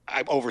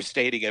 I'm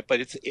overstating it,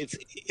 but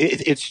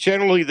it's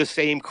generally the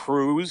same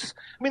crews.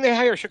 I mean, they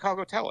hire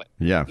Chicago Talent,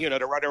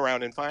 to run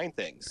around and find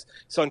things.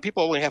 So, and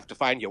people only have to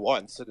find you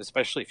once, and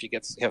especially if you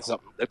have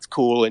something that's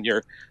cool and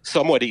you're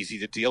somewhat easy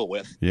to deal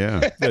with.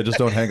 Yeah, just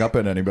don't hang up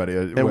on anybody.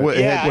 When Martin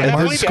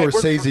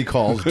Scorsese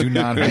calls, do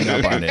not hang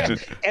up on him.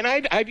 And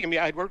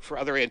I'd worked for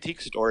other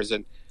antique stores,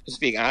 and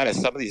just being honest,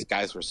 some of these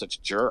guys were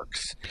such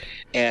jerks,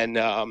 and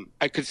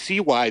I could see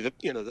why the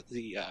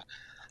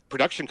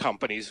production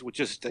companies would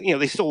just,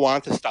 they still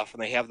want the stuff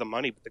and they have the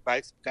money, but the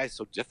guy's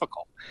so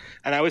difficult.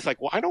 And I was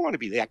like, well, I don't want to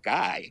be that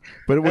guy.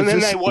 But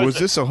was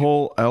this a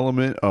whole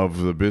element of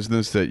the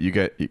business that you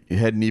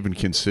hadn't even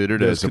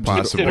considered as a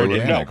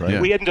possibility? No,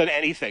 right? We hadn't done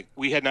anything.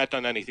 We had not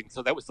done anything.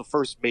 So that was the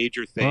first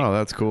major thing. Oh,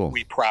 that's cool.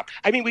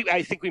 I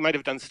think we might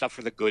have done stuff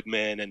for the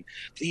Goodman and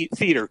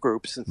theater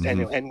groups,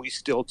 and we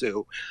still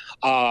do.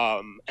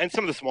 And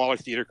some of the smaller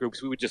theater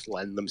groups, we would just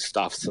lend them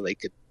stuff so they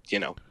could,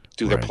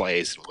 do their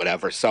plays,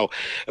 whatever. So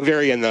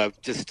very in the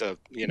just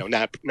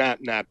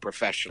not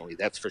professionally,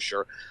 that's for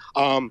sure.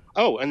 And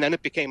then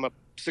it became a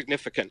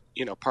significant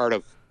part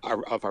of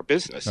our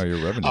business. Oh, your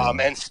revenue,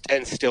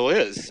 and still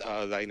is.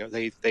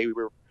 They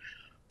were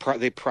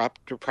propping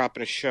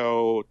a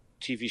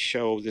TV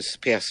show this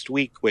past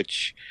week,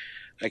 which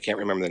I can't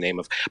remember the name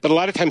of. But a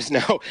lot of times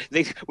now,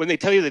 when they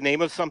tell you the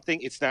name of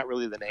something, it's not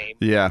really the name.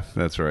 Yeah,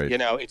 that's right.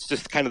 It's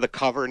just kind of the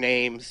cover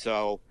name.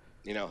 So.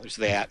 There's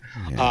that.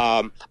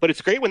 Yeah. But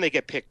it's great when they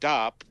get picked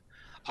up.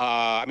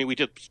 We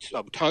did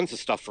tons of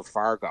stuff for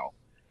Fargo.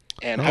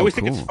 And I always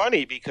think it's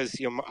funny because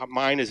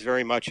mine is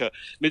very much a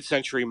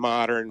mid-century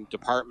modern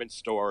department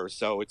store,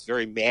 so it's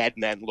very Mad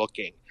Men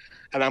looking.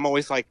 And I'm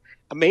always like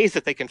amazed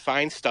that they can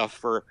find stuff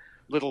for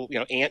little,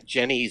 Aunt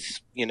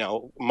Jenny's,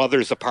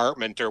 mother's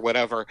apartment or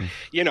whatever,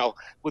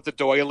 with the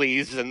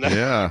doilies and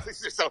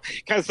so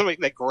kind of something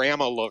that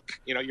grandma look.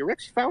 You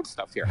actually found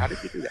stuff here. How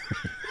did you do that?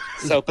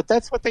 But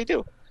that's what they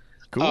do.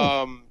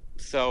 Cool.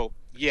 So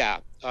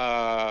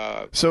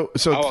tell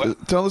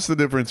us the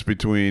difference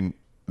between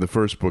the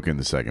first book and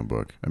the second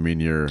book. I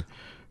mean,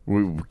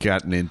 we've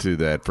gotten into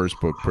that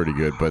first book pretty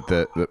good, but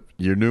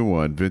your new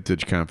one,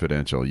 Vintage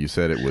Confidential, you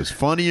said it was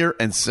funnier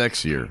and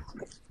sexier.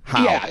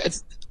 How? Yeah,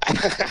 it's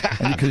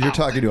because you're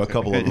talking to a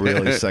couple of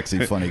really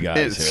sexy, funny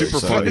guys. It's super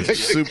funny,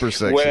 super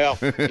sexy. Well,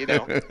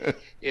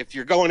 if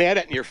you're going at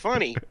it and you're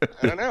funny,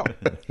 I don't know.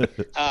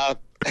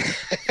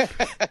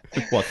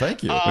 Well,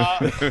 thank you.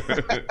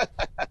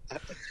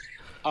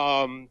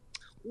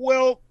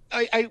 Well,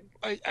 I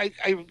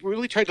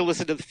really tried to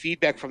listen to the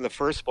feedback from the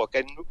first book,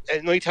 and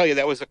let me tell you,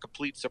 that was a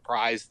complete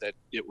surprise that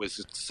it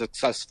was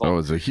successful. Oh, it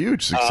was a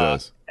huge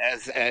success.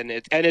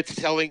 It's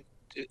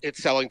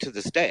selling to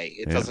this day.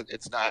 It doesn't.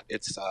 It's not.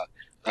 It's I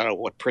don't know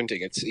what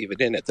printing it's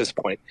even in at this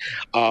point.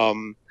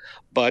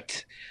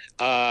 But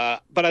I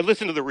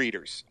listened to the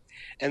readers,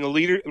 and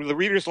the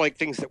readers like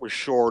things that were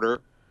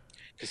shorter,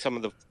 because some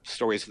of the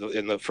stories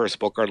in the first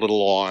book are a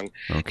little long.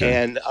 Okay.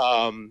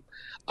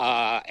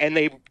 And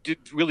they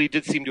really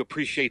did seem to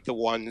appreciate the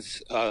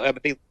ones.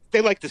 They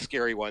like the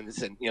scary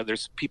ones, and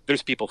there's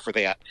people for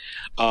that.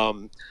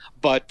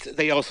 But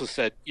they also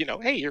said,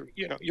 hey,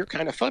 you're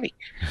kind of funny,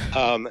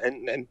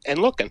 and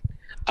looking.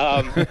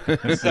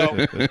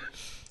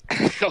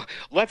 So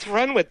let's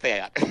run with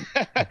that.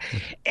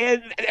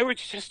 And there was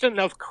just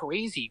enough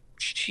crazy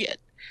shit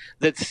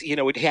that's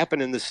would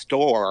happen in the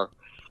store,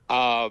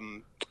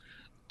 and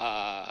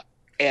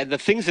the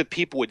things that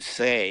people would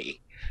say.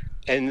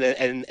 And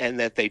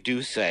that they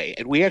do say,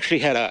 and we actually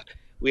had a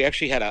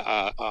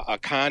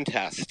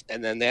contest,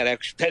 and then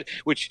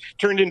which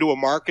turned into a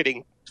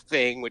marketing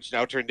thing, which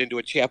now turned into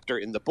a chapter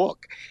in the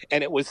book,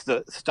 and it was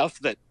the stuff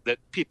that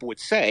people would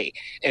say,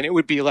 and it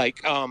would be like,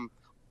 oh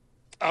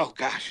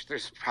gosh,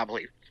 there's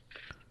probably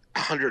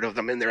 100 of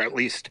them in there at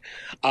least.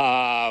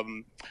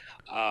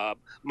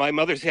 My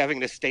mother's having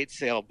an estate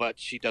sale, but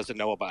she doesn't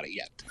know about it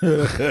yet.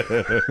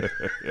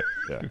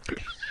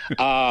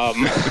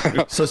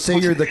 So say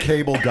you're the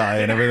cable guy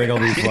and everything will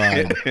be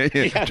fine.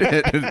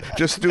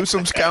 Just do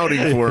some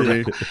scouting for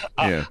me.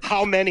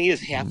 How many is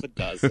half a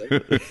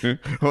dozen?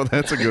 Oh,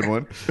 that's a good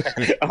one.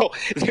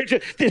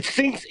 It's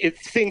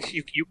things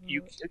you.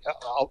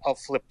 I'll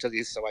flip to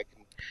these so I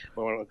can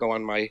go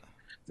on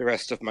the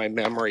rest of my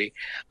memory.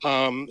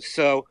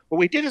 So what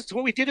we did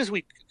is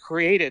we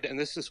created, and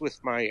this is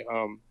with my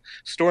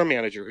store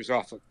manager, who's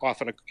often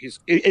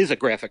is a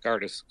graphic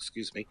artist,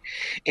 excuse me,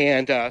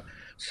 and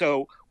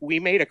so we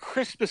made a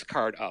Christmas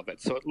card of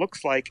it. So it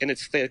looks like, and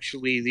it's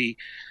actually the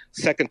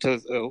second to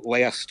the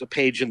last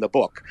page in the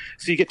book.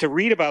 So you get to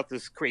read about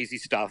this crazy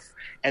stuff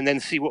and then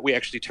see what we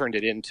actually turned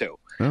it into.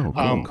 Oh,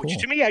 cool. Which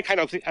to me, I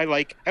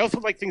like. I also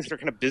like things that are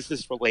kind of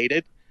business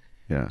related.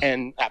 Yeah.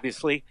 And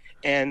obviously,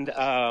 and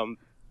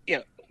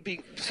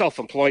being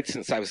self-employed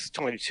since I was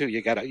 22,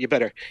 you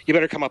better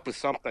come up with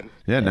something.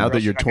 Yeah, now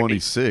that you're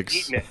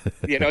 26.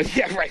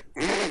 Yeah, right.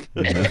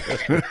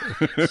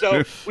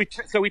 So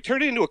we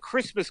turned it into a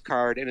Christmas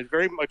card, and it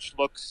very much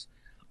looks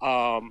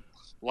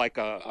like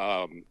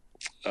a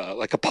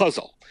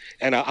puzzle.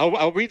 And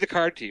I'll read the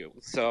card to you.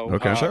 So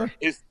okay, sure.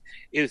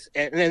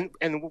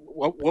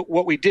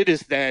 What we did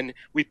is then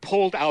we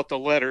pulled out the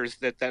letters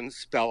that then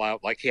spell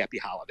out like Happy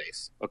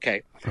Holidays.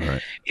 Okay. All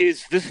right.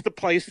 Is this the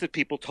place that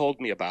people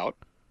told me about?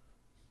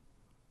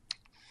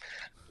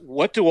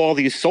 What do all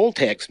these soul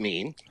tags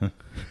mean?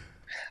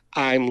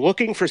 I'm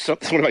looking for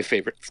something. One of my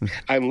favorites.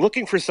 I'm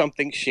looking for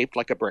something shaped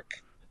like a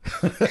brick.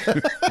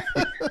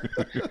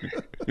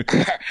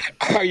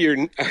 Are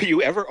you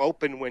ever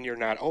open when you're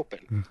not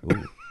open?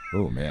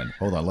 Oh man,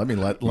 hold on. Let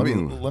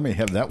me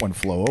have that one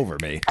flow over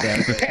me.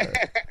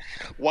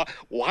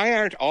 Why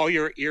aren't all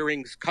your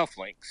earrings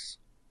cufflinks?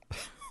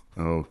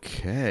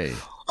 Okay.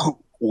 Oh,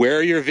 where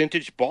are your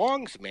vintage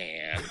bongs,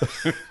 man?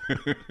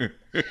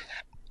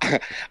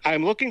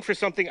 I'm looking for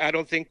something I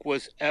don't think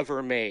was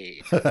ever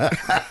made.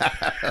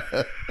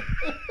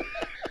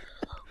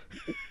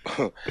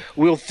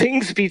 Will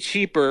things be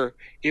cheaper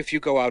if you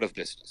go out of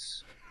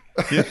business?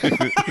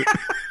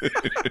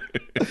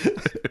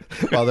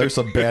 Well, there's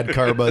some bad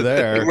karma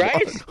there.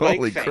 Right?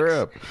 Holy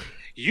crap.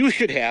 You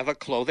should have a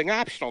clothing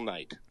optional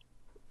night.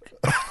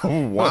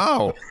 Oh,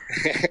 wow.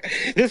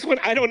 This one,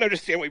 I don't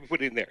understand what you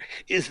put in there.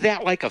 Is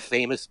that like a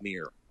famous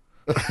mirror?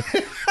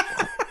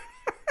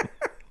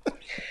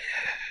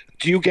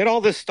 Do you get all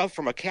this stuff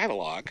from a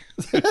catalog?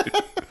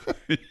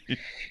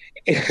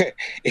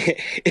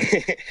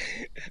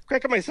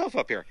 Cracking myself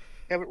up here.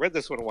 I haven't read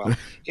this one in a while.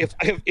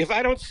 If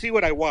I don't see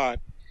what I want,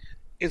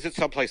 is it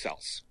someplace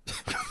else?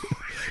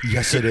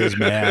 Yes, it is,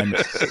 man.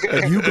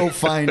 And you go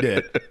find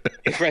it.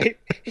 Right?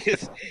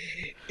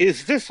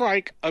 Is this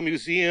like a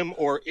museum,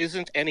 or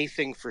isn't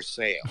anything for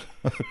sale?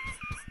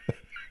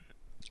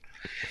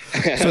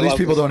 So these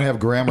people don't have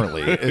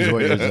Grammarly, is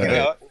what you're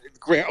saying.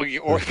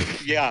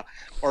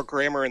 Or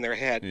grammar in their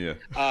head. Yeah.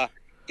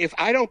 If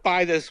I don't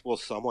buy this, will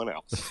someone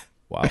else?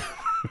 Wow.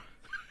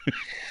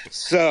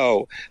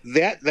 So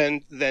that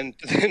then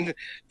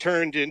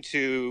turned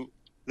into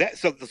that.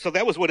 So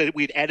that was what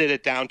we'd edited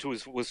it down to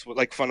was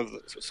like some of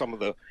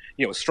the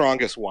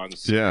strongest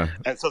ones. Yeah.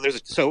 And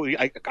so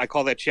I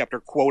call that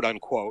chapter quote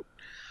unquote.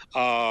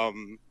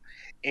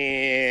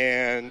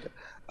 And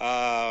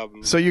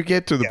So you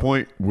get to the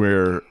point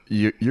where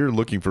you're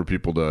looking for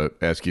people to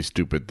ask you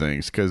stupid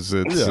things because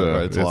it's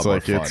it's a lot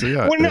more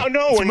fun. Well,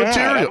 no, we're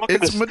material. not.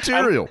 It's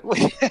material.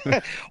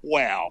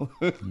 Well,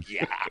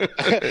 yeah.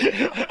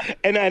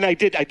 and I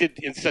did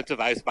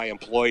incentivize my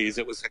employees.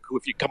 It was like,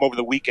 if you come over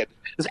the weekend,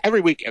 because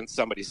every weekend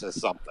somebody says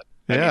something.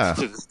 Yeah.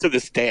 I mean, to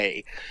this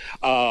day,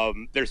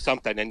 there's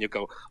something, and you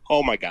go,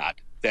 oh my God.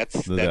 That's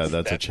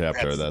a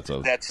chapter. That's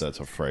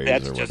a phrase.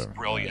 That's or just whatever.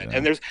 brilliant. Yeah.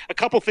 And there's a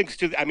couple things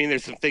too. I mean,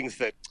 there's some things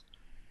that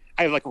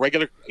I have, like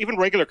regular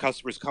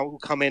customers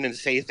come in and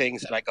say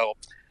things, and I go,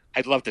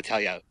 I'd love to tell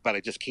you, but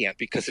I just can't,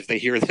 because if they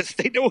hear this,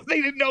 they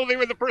didn't know they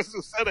were the person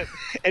who said it,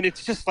 and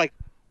it's just like,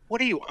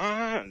 what are you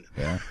on?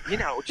 Yeah.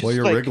 Just well,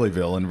 you're like,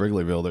 Wrigleyville. In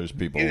Wrigleyville, there's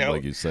people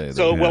like you say.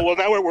 So that, well,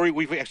 now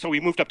we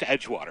moved up to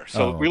Edgewater.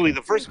 So really,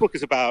 the first book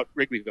is about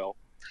Wrigleyville,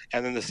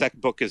 and then the second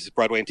book is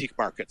Broadway Antique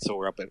Market. So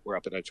we're up in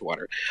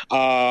Edgewater.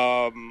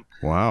 Wow.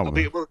 I'll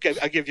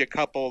give you a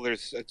couple.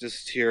 There's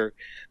just here.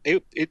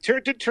 It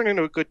did turn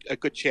into a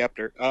good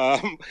chapter.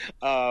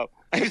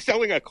 I'm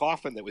selling a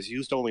coffin that was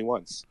used only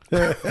once.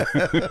 This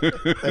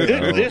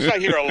I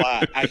hear a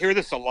lot. I hear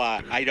this a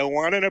lot. I don't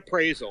want an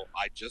appraisal.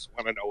 I just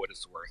want to know what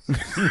it's worth.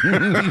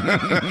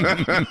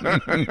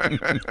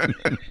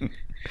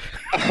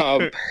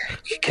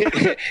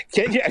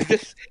 Can you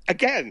this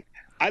again?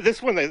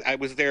 This one, I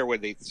was there when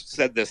they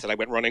said this, and I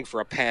went running for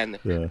a pen.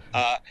 Yeah.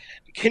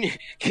 Can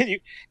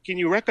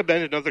you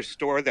recommend another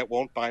store that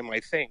won't buy my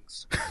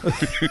things?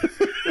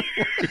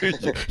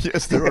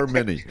 Yes, there are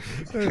many.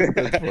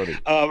 That's funny.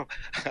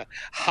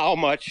 How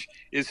much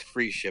is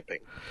free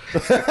shipping?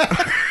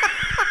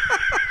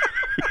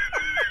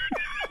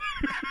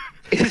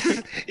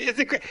 Is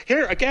it great?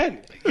 Here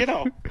again,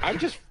 I'm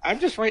just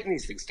writing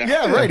these things down.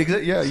 Yeah, right.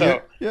 Exactly. Yeah,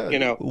 So,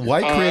 yeah.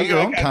 Why create your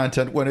own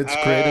content when it's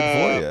created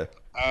for you?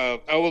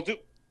 I will do.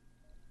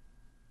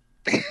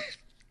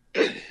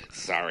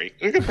 Sorry,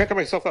 I'm gonna pick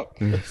myself up.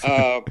 They're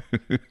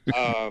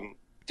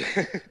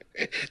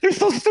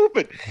so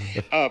stupid.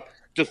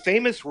 Do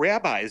famous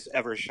rabbis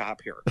ever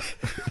shop here?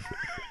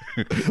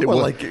 Well,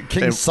 like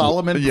King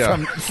Solomon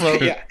from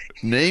Yeah.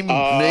 Name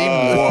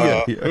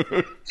one.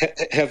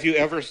 Have you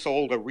ever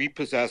sold a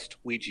repossessed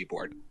Ouija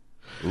board?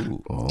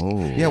 Ooh.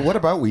 Oh. Yeah, what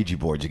about Ouija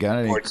boards? You got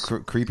any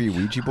creepy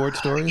Ouija board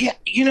stories? Yeah,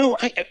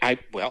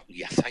 well,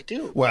 yes, I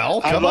do. Well,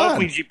 come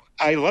on.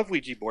 I love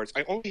Ouija boards.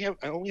 I only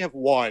have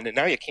one, and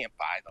now you can't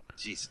buy them.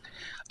 Jeez.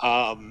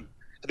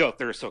 No,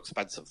 they're so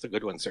expensive. The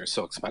good ones are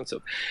so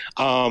expensive.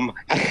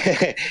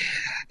 I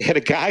had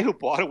a guy who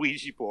bought a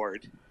Ouija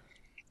board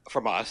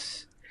from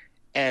us,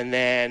 and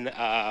then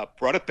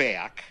brought it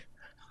back,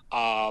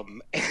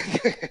 and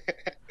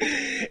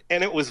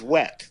it was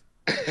wet.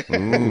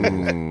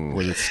 Ooh.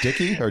 Was it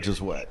sticky or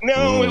just wet?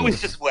 No, it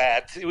was just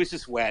wet. It was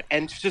just wet,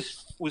 and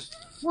just was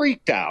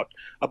freaked out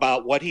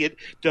about what he had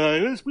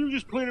done. We were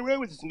just playing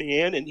around with this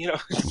man, and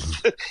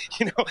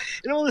and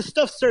all this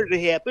stuff started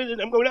to happen.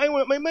 And I'm going, I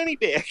want my money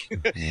back.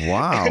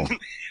 Wow.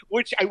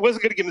 Which I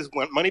wasn't going to give him his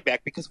money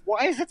back, because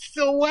why is it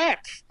still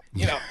wet?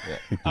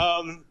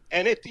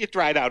 And it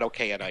dried out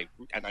okay, and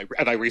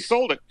I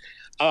resold it.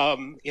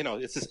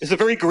 It's a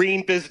very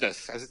green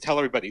business. As I tell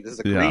everybody, this is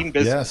a green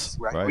business. Yes,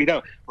 right. We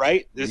don't,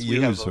 right? We're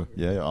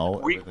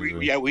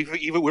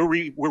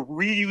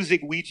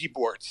reusing Ouija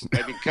boards.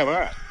 I mean, come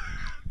on.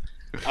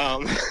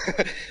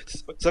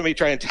 Somebody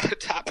try and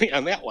top me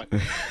on that one.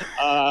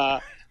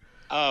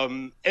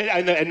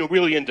 And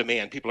really in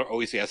demand. People are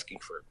always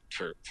asking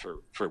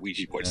for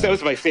Ouija boards. Yeah. That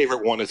was my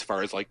favorite one as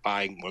far as like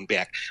buying one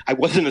back. I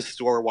was in a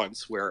store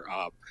once where,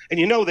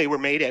 and they were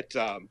made at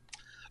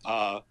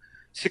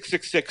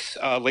 666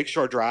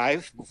 Lakeshore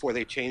Drive before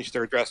they changed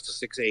their address to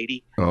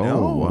 680.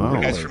 Oh, wow. Are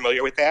you guys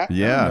familiar with that?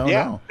 Yeah.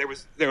 No.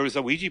 There was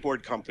a Ouija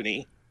board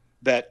company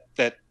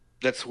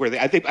that's where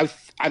I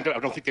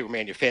don't think they were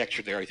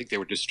manufactured there. I think they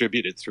were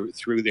distributed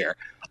through there.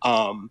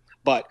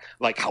 But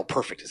like, how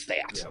perfect is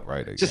that? Yeah,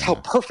 right. Again. Just how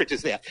perfect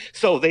is that?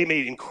 So they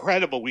made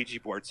incredible Ouija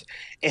boards,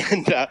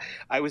 and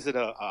I was at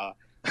an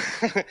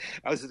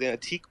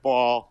antique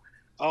mall,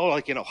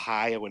 in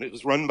Ohio, and it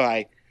was run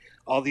by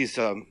all these.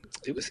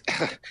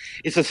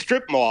 It's a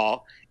strip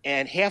mall,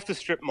 and half the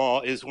strip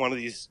mall is one of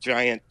these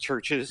giant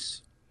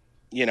churches.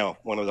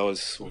 One of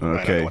those.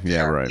 Okay,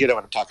 yeah, right. You know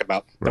what I'm talking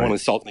about. Right. Don't want to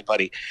insult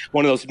anybody.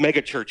 One of those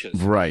mega churches.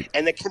 Right.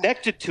 And then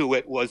connected to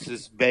it was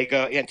this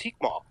mega antique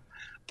mall.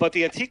 But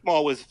the antique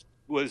mall was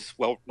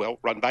well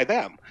run by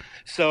them.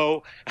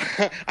 So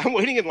I'm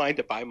waiting in line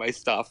to buy my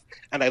stuff,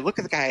 and I look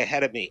at the guy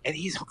ahead of me, and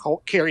he's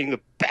carrying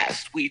the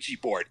best Ouija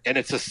board, and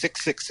it's a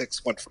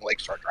 666 one from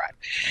Lakeshore Drive,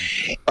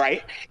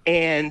 right?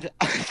 And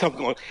so I'm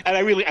going, and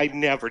I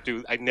never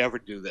do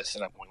this,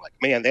 and I'm going like,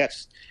 man,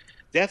 that's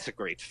a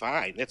great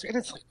find. And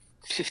it's like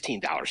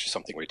 $15 or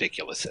something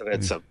ridiculous, and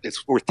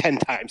it's worth 10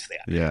 times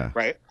that. Yeah.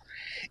 Right.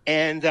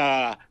 And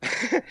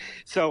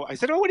so I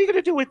said, "Oh, what are you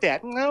going to do with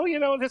that?" No,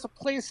 there's a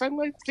place I'm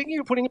like thinking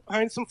of putting it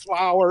behind some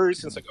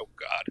flowers. And it's like, oh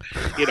God,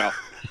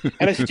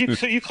 And I said,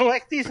 "So you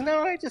collect these?"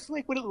 No, I just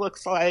like what it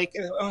looks like.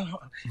 And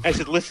I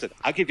said, "Listen,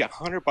 I'll give you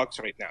 $100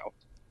 right now,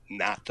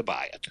 not to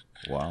buy it."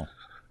 Wow.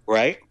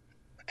 Right.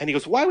 And he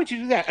goes, why would you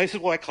do that? I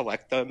said, well, I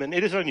collect them, and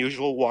it is an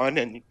unusual one,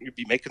 and you'd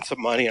be making some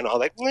money and all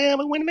that. Yeah,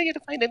 but when am I going to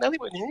find another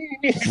one?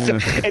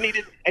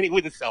 And he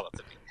wouldn't sell it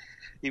to me.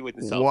 He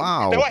wouldn't sell it.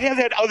 Now, I have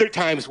had other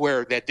times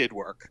where that did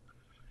work.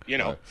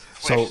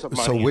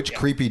 So which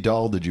creepy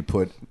doll did you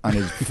put on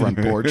his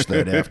front porch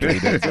then after he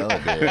did sell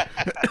it?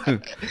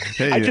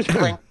 Hey, I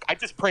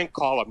just prank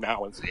call him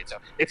now and say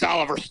it's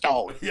Oliver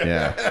Stone.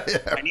 Yeah.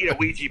 I need a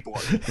Ouija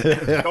board.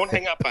 Don't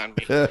hang up on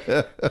me.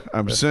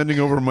 I'm sending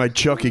over my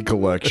Chucky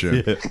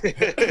collection.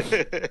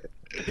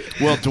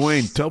 Well,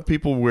 Duane, tell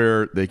people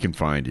where they can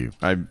find you.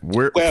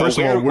 First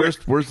of all,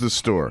 where's the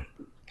store?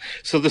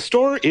 So the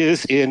store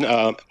is in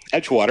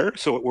Edgewater.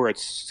 So we're at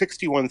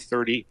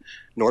 6130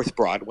 North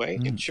Broadway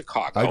in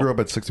Chicago. I grew up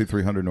at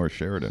 6300 North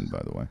Sheridan, by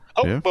the way.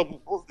 Oh, yeah?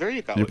 well, there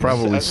you go. You've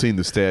probably seen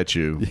the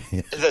statue.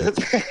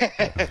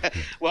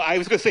 Well, I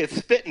was going to say it's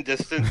spitting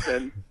distance,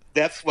 and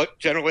that's what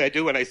generally I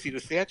do when I see the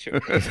statue.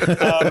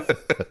 By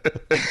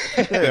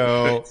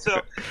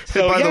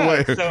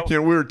the way, we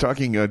were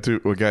talking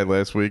to a guy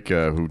last week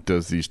who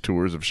does these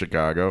tours of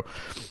Chicago.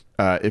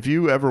 If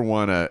you ever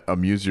want to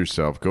amuse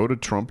yourself, go to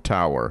Trump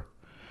Tower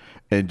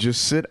and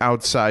just sit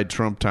outside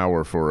Trump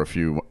Tower for a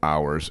few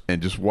hours and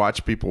just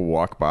watch people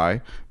walk by,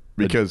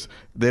 because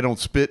they don't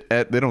spit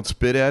at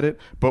it,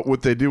 but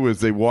what they do is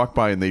they walk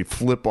by and they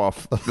flip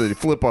off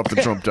the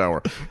Trump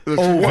Tower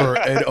over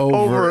and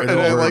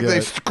over like again.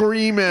 They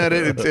scream at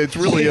it. It's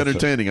really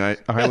entertaining. I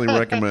highly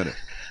recommend it.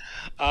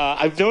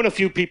 I've known a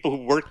few people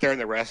who work there in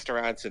the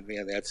restaurants, and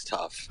man, that's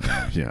tough.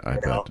 Yeah, I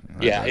bet.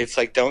 It's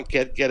like, don't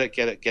get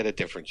a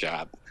different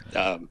job.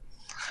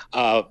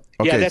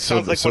 Okay, that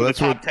sounds like one of the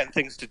top 10 10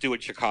 things to do in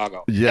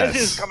Chicago. Yes.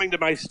 As is coming to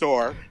my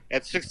store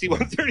at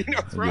 6130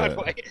 North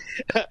Broadway.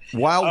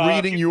 While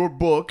reading your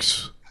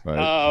books.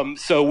 Right.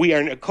 So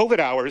COVID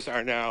hours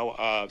are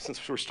now,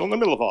 since we're still in the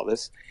middle of all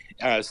this,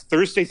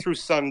 Thursday through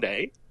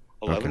Sunday,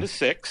 11 to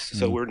 6.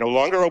 So we're no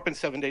longer open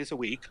 7 days a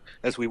week,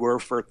 as we were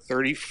for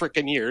 30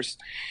 freaking years.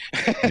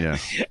 Yeah.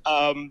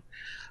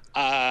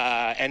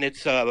 And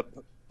it's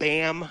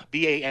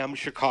BAM,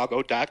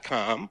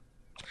 Chicago.com.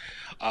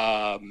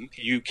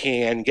 You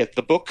can get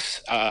the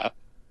books.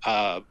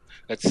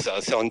 That's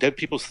Selling Dead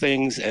People's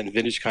Things and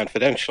Vintage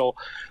Confidential.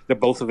 They're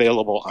both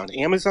available on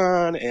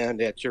Amazon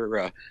and at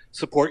your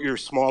support your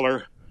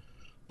smaller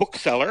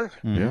bookseller.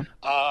 Yeah.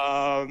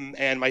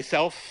 And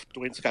myself,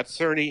 Duane Scott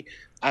Cerny,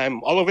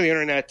 I'm all over the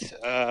internet,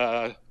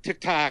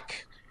 TikTok,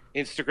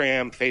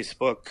 Instagram,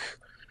 Facebook,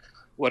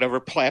 whatever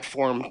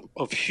platform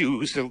of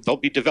hues they'll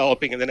be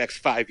developing in the next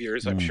 5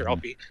 years. I'm sure I'll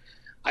be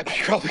on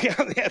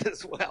that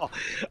as well.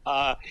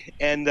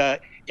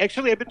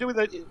 Actually, I've been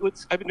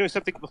doing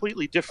something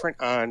completely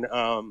different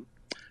on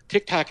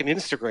TikTok and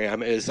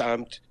Instagram. Is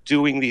I'm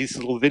doing these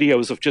little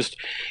videos of just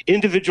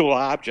individual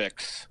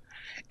objects,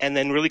 and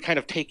then really kind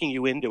of taking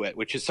you into it,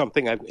 which is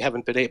something I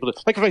haven't been able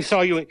to. Like if I saw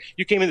you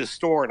came in the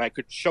store and I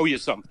could show you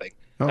something.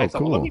 Oh, I thought,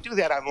 cool. well, let me do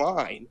that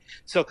online.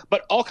 So,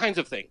 but all kinds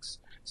of things.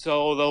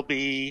 So there'll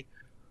be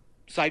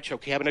sideshow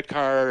cabinet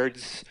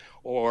cards,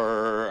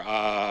 or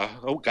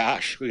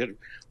we had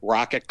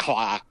rocket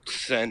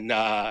clocks, and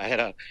I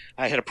had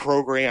a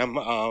program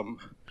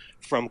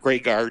from Grey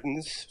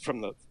Gardens,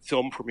 from the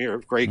film premiere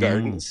of Grey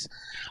Gardens.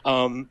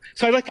 So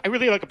I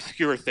really like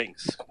obscure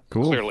things.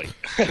 Cool. Clearly.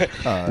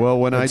 Well,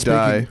 when I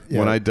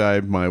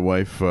die, my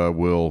wife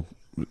will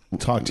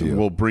talk to you.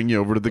 We'll bring you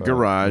over to the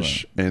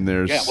garage, and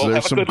there's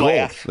some gold.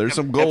 Laugh. There's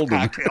some gold.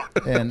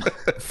 And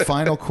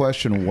final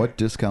question: what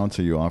discounts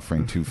are you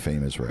offering to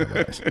famous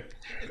rabbis?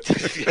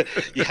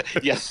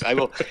 Yes, I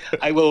will.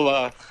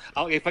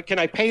 Can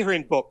I pay her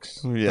in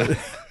books? Yeah.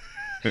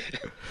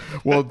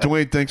 Well,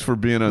 Duane, thanks for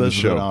being on the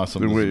show.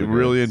 Awesome. We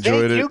really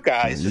enjoyed it. Thank you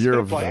guys. You're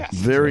a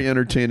very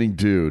entertaining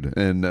dude,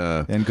 and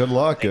good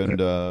luck,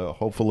 and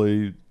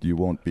hopefully you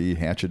won't be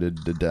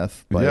hatcheted to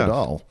death by a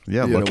doll.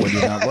 Yeah, when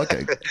you're not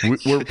looking.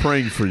 We're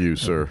praying for you,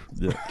 sir.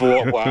 Yeah.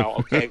 Wow.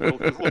 Okay.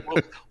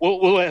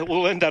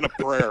 We'll end on a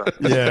prayer.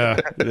 Yeah.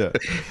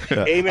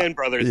 Amen,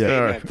 brothers. Yeah. Amen.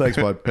 All right. Thanks,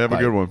 bud. Have a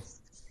good one.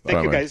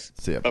 Thank you, guys.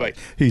 See ya. Bye-bye.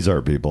 He's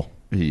our people.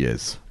 He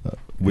is.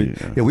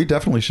 We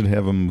definitely should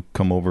have him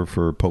come over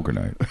for poker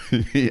night.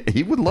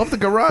 He would love the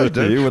garage.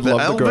 He would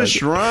love the garage. Elvis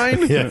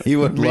Shrine. Yeah, he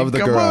would love the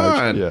come garage.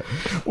 On. Yeah.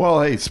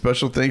 Well, hey,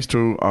 special thanks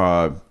to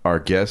our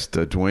guest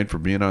Duane for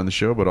being on the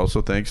show, but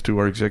also thanks to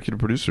our executive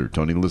producer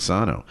Tony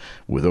Lasano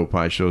with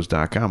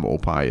opishows.com.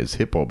 Opie is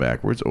hippo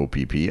backwards.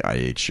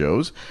 OPPIH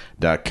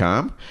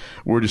shows.com.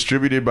 We're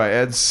distributed by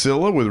Ed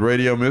Silla with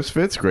Radio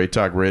Misfits. Great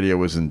Talk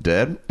Radio isn't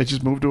dead. It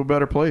just moved to a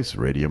better place.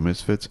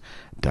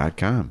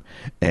 RadioMisfits.com.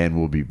 And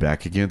we'll be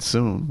back again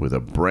soon with a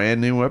brand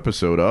new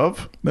episode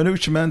of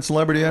Minutia Men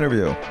Celebrity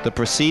Interview. The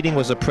proceeding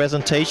was a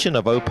presentation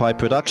of Opie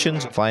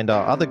Productions. Find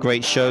our other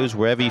great shows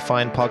wherever you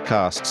find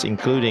podcasts,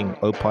 including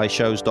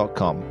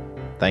opishows.com.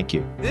 Thank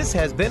you. This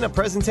has been a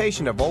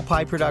presentation of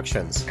Opie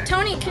Productions.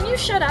 Tony, can you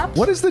shut up?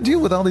 What is the deal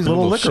with all these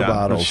little liquor shot.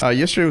 bottles?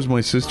 Yesterday was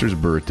my sister's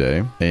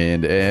birthday,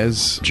 and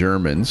as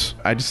Germans,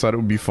 I just thought it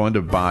would be fun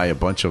to buy a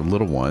bunch of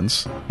little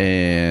ones.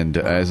 And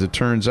as it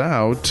turns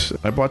out,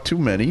 I bought too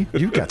many.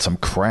 You got some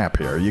crap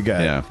here. You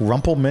got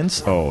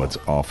Rumpelminz. Oh, it's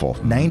awful.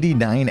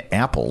 99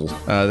 apples.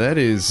 That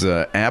is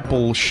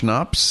apple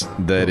schnapps.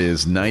 That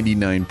is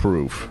 99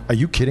 proof. Are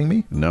you kidding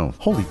me? No.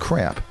 Holy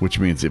crap. Which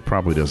means it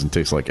probably doesn't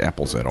taste like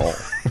apples at all.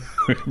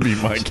 Be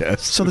my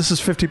guess. So this is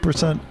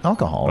 50%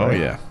 alcohol, Oh, right?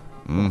 yeah.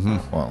 Mm-hmm.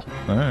 Well,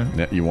 all right.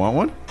 Yeah, you want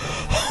one?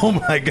 Oh,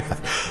 my God.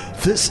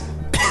 This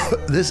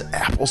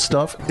apple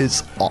stuff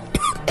is...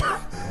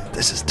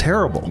 this is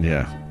terrible.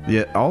 Yeah.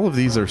 Yeah, all of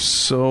these are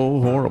so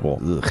horrible.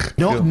 Ugh.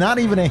 No, not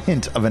even a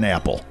hint of an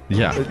apple.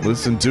 Yeah.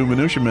 Listen to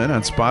Minutia Men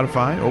on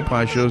Spotify,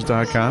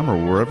 opishows.com, or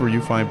wherever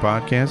you find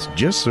podcasts.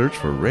 Just search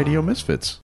for Radio Misfits.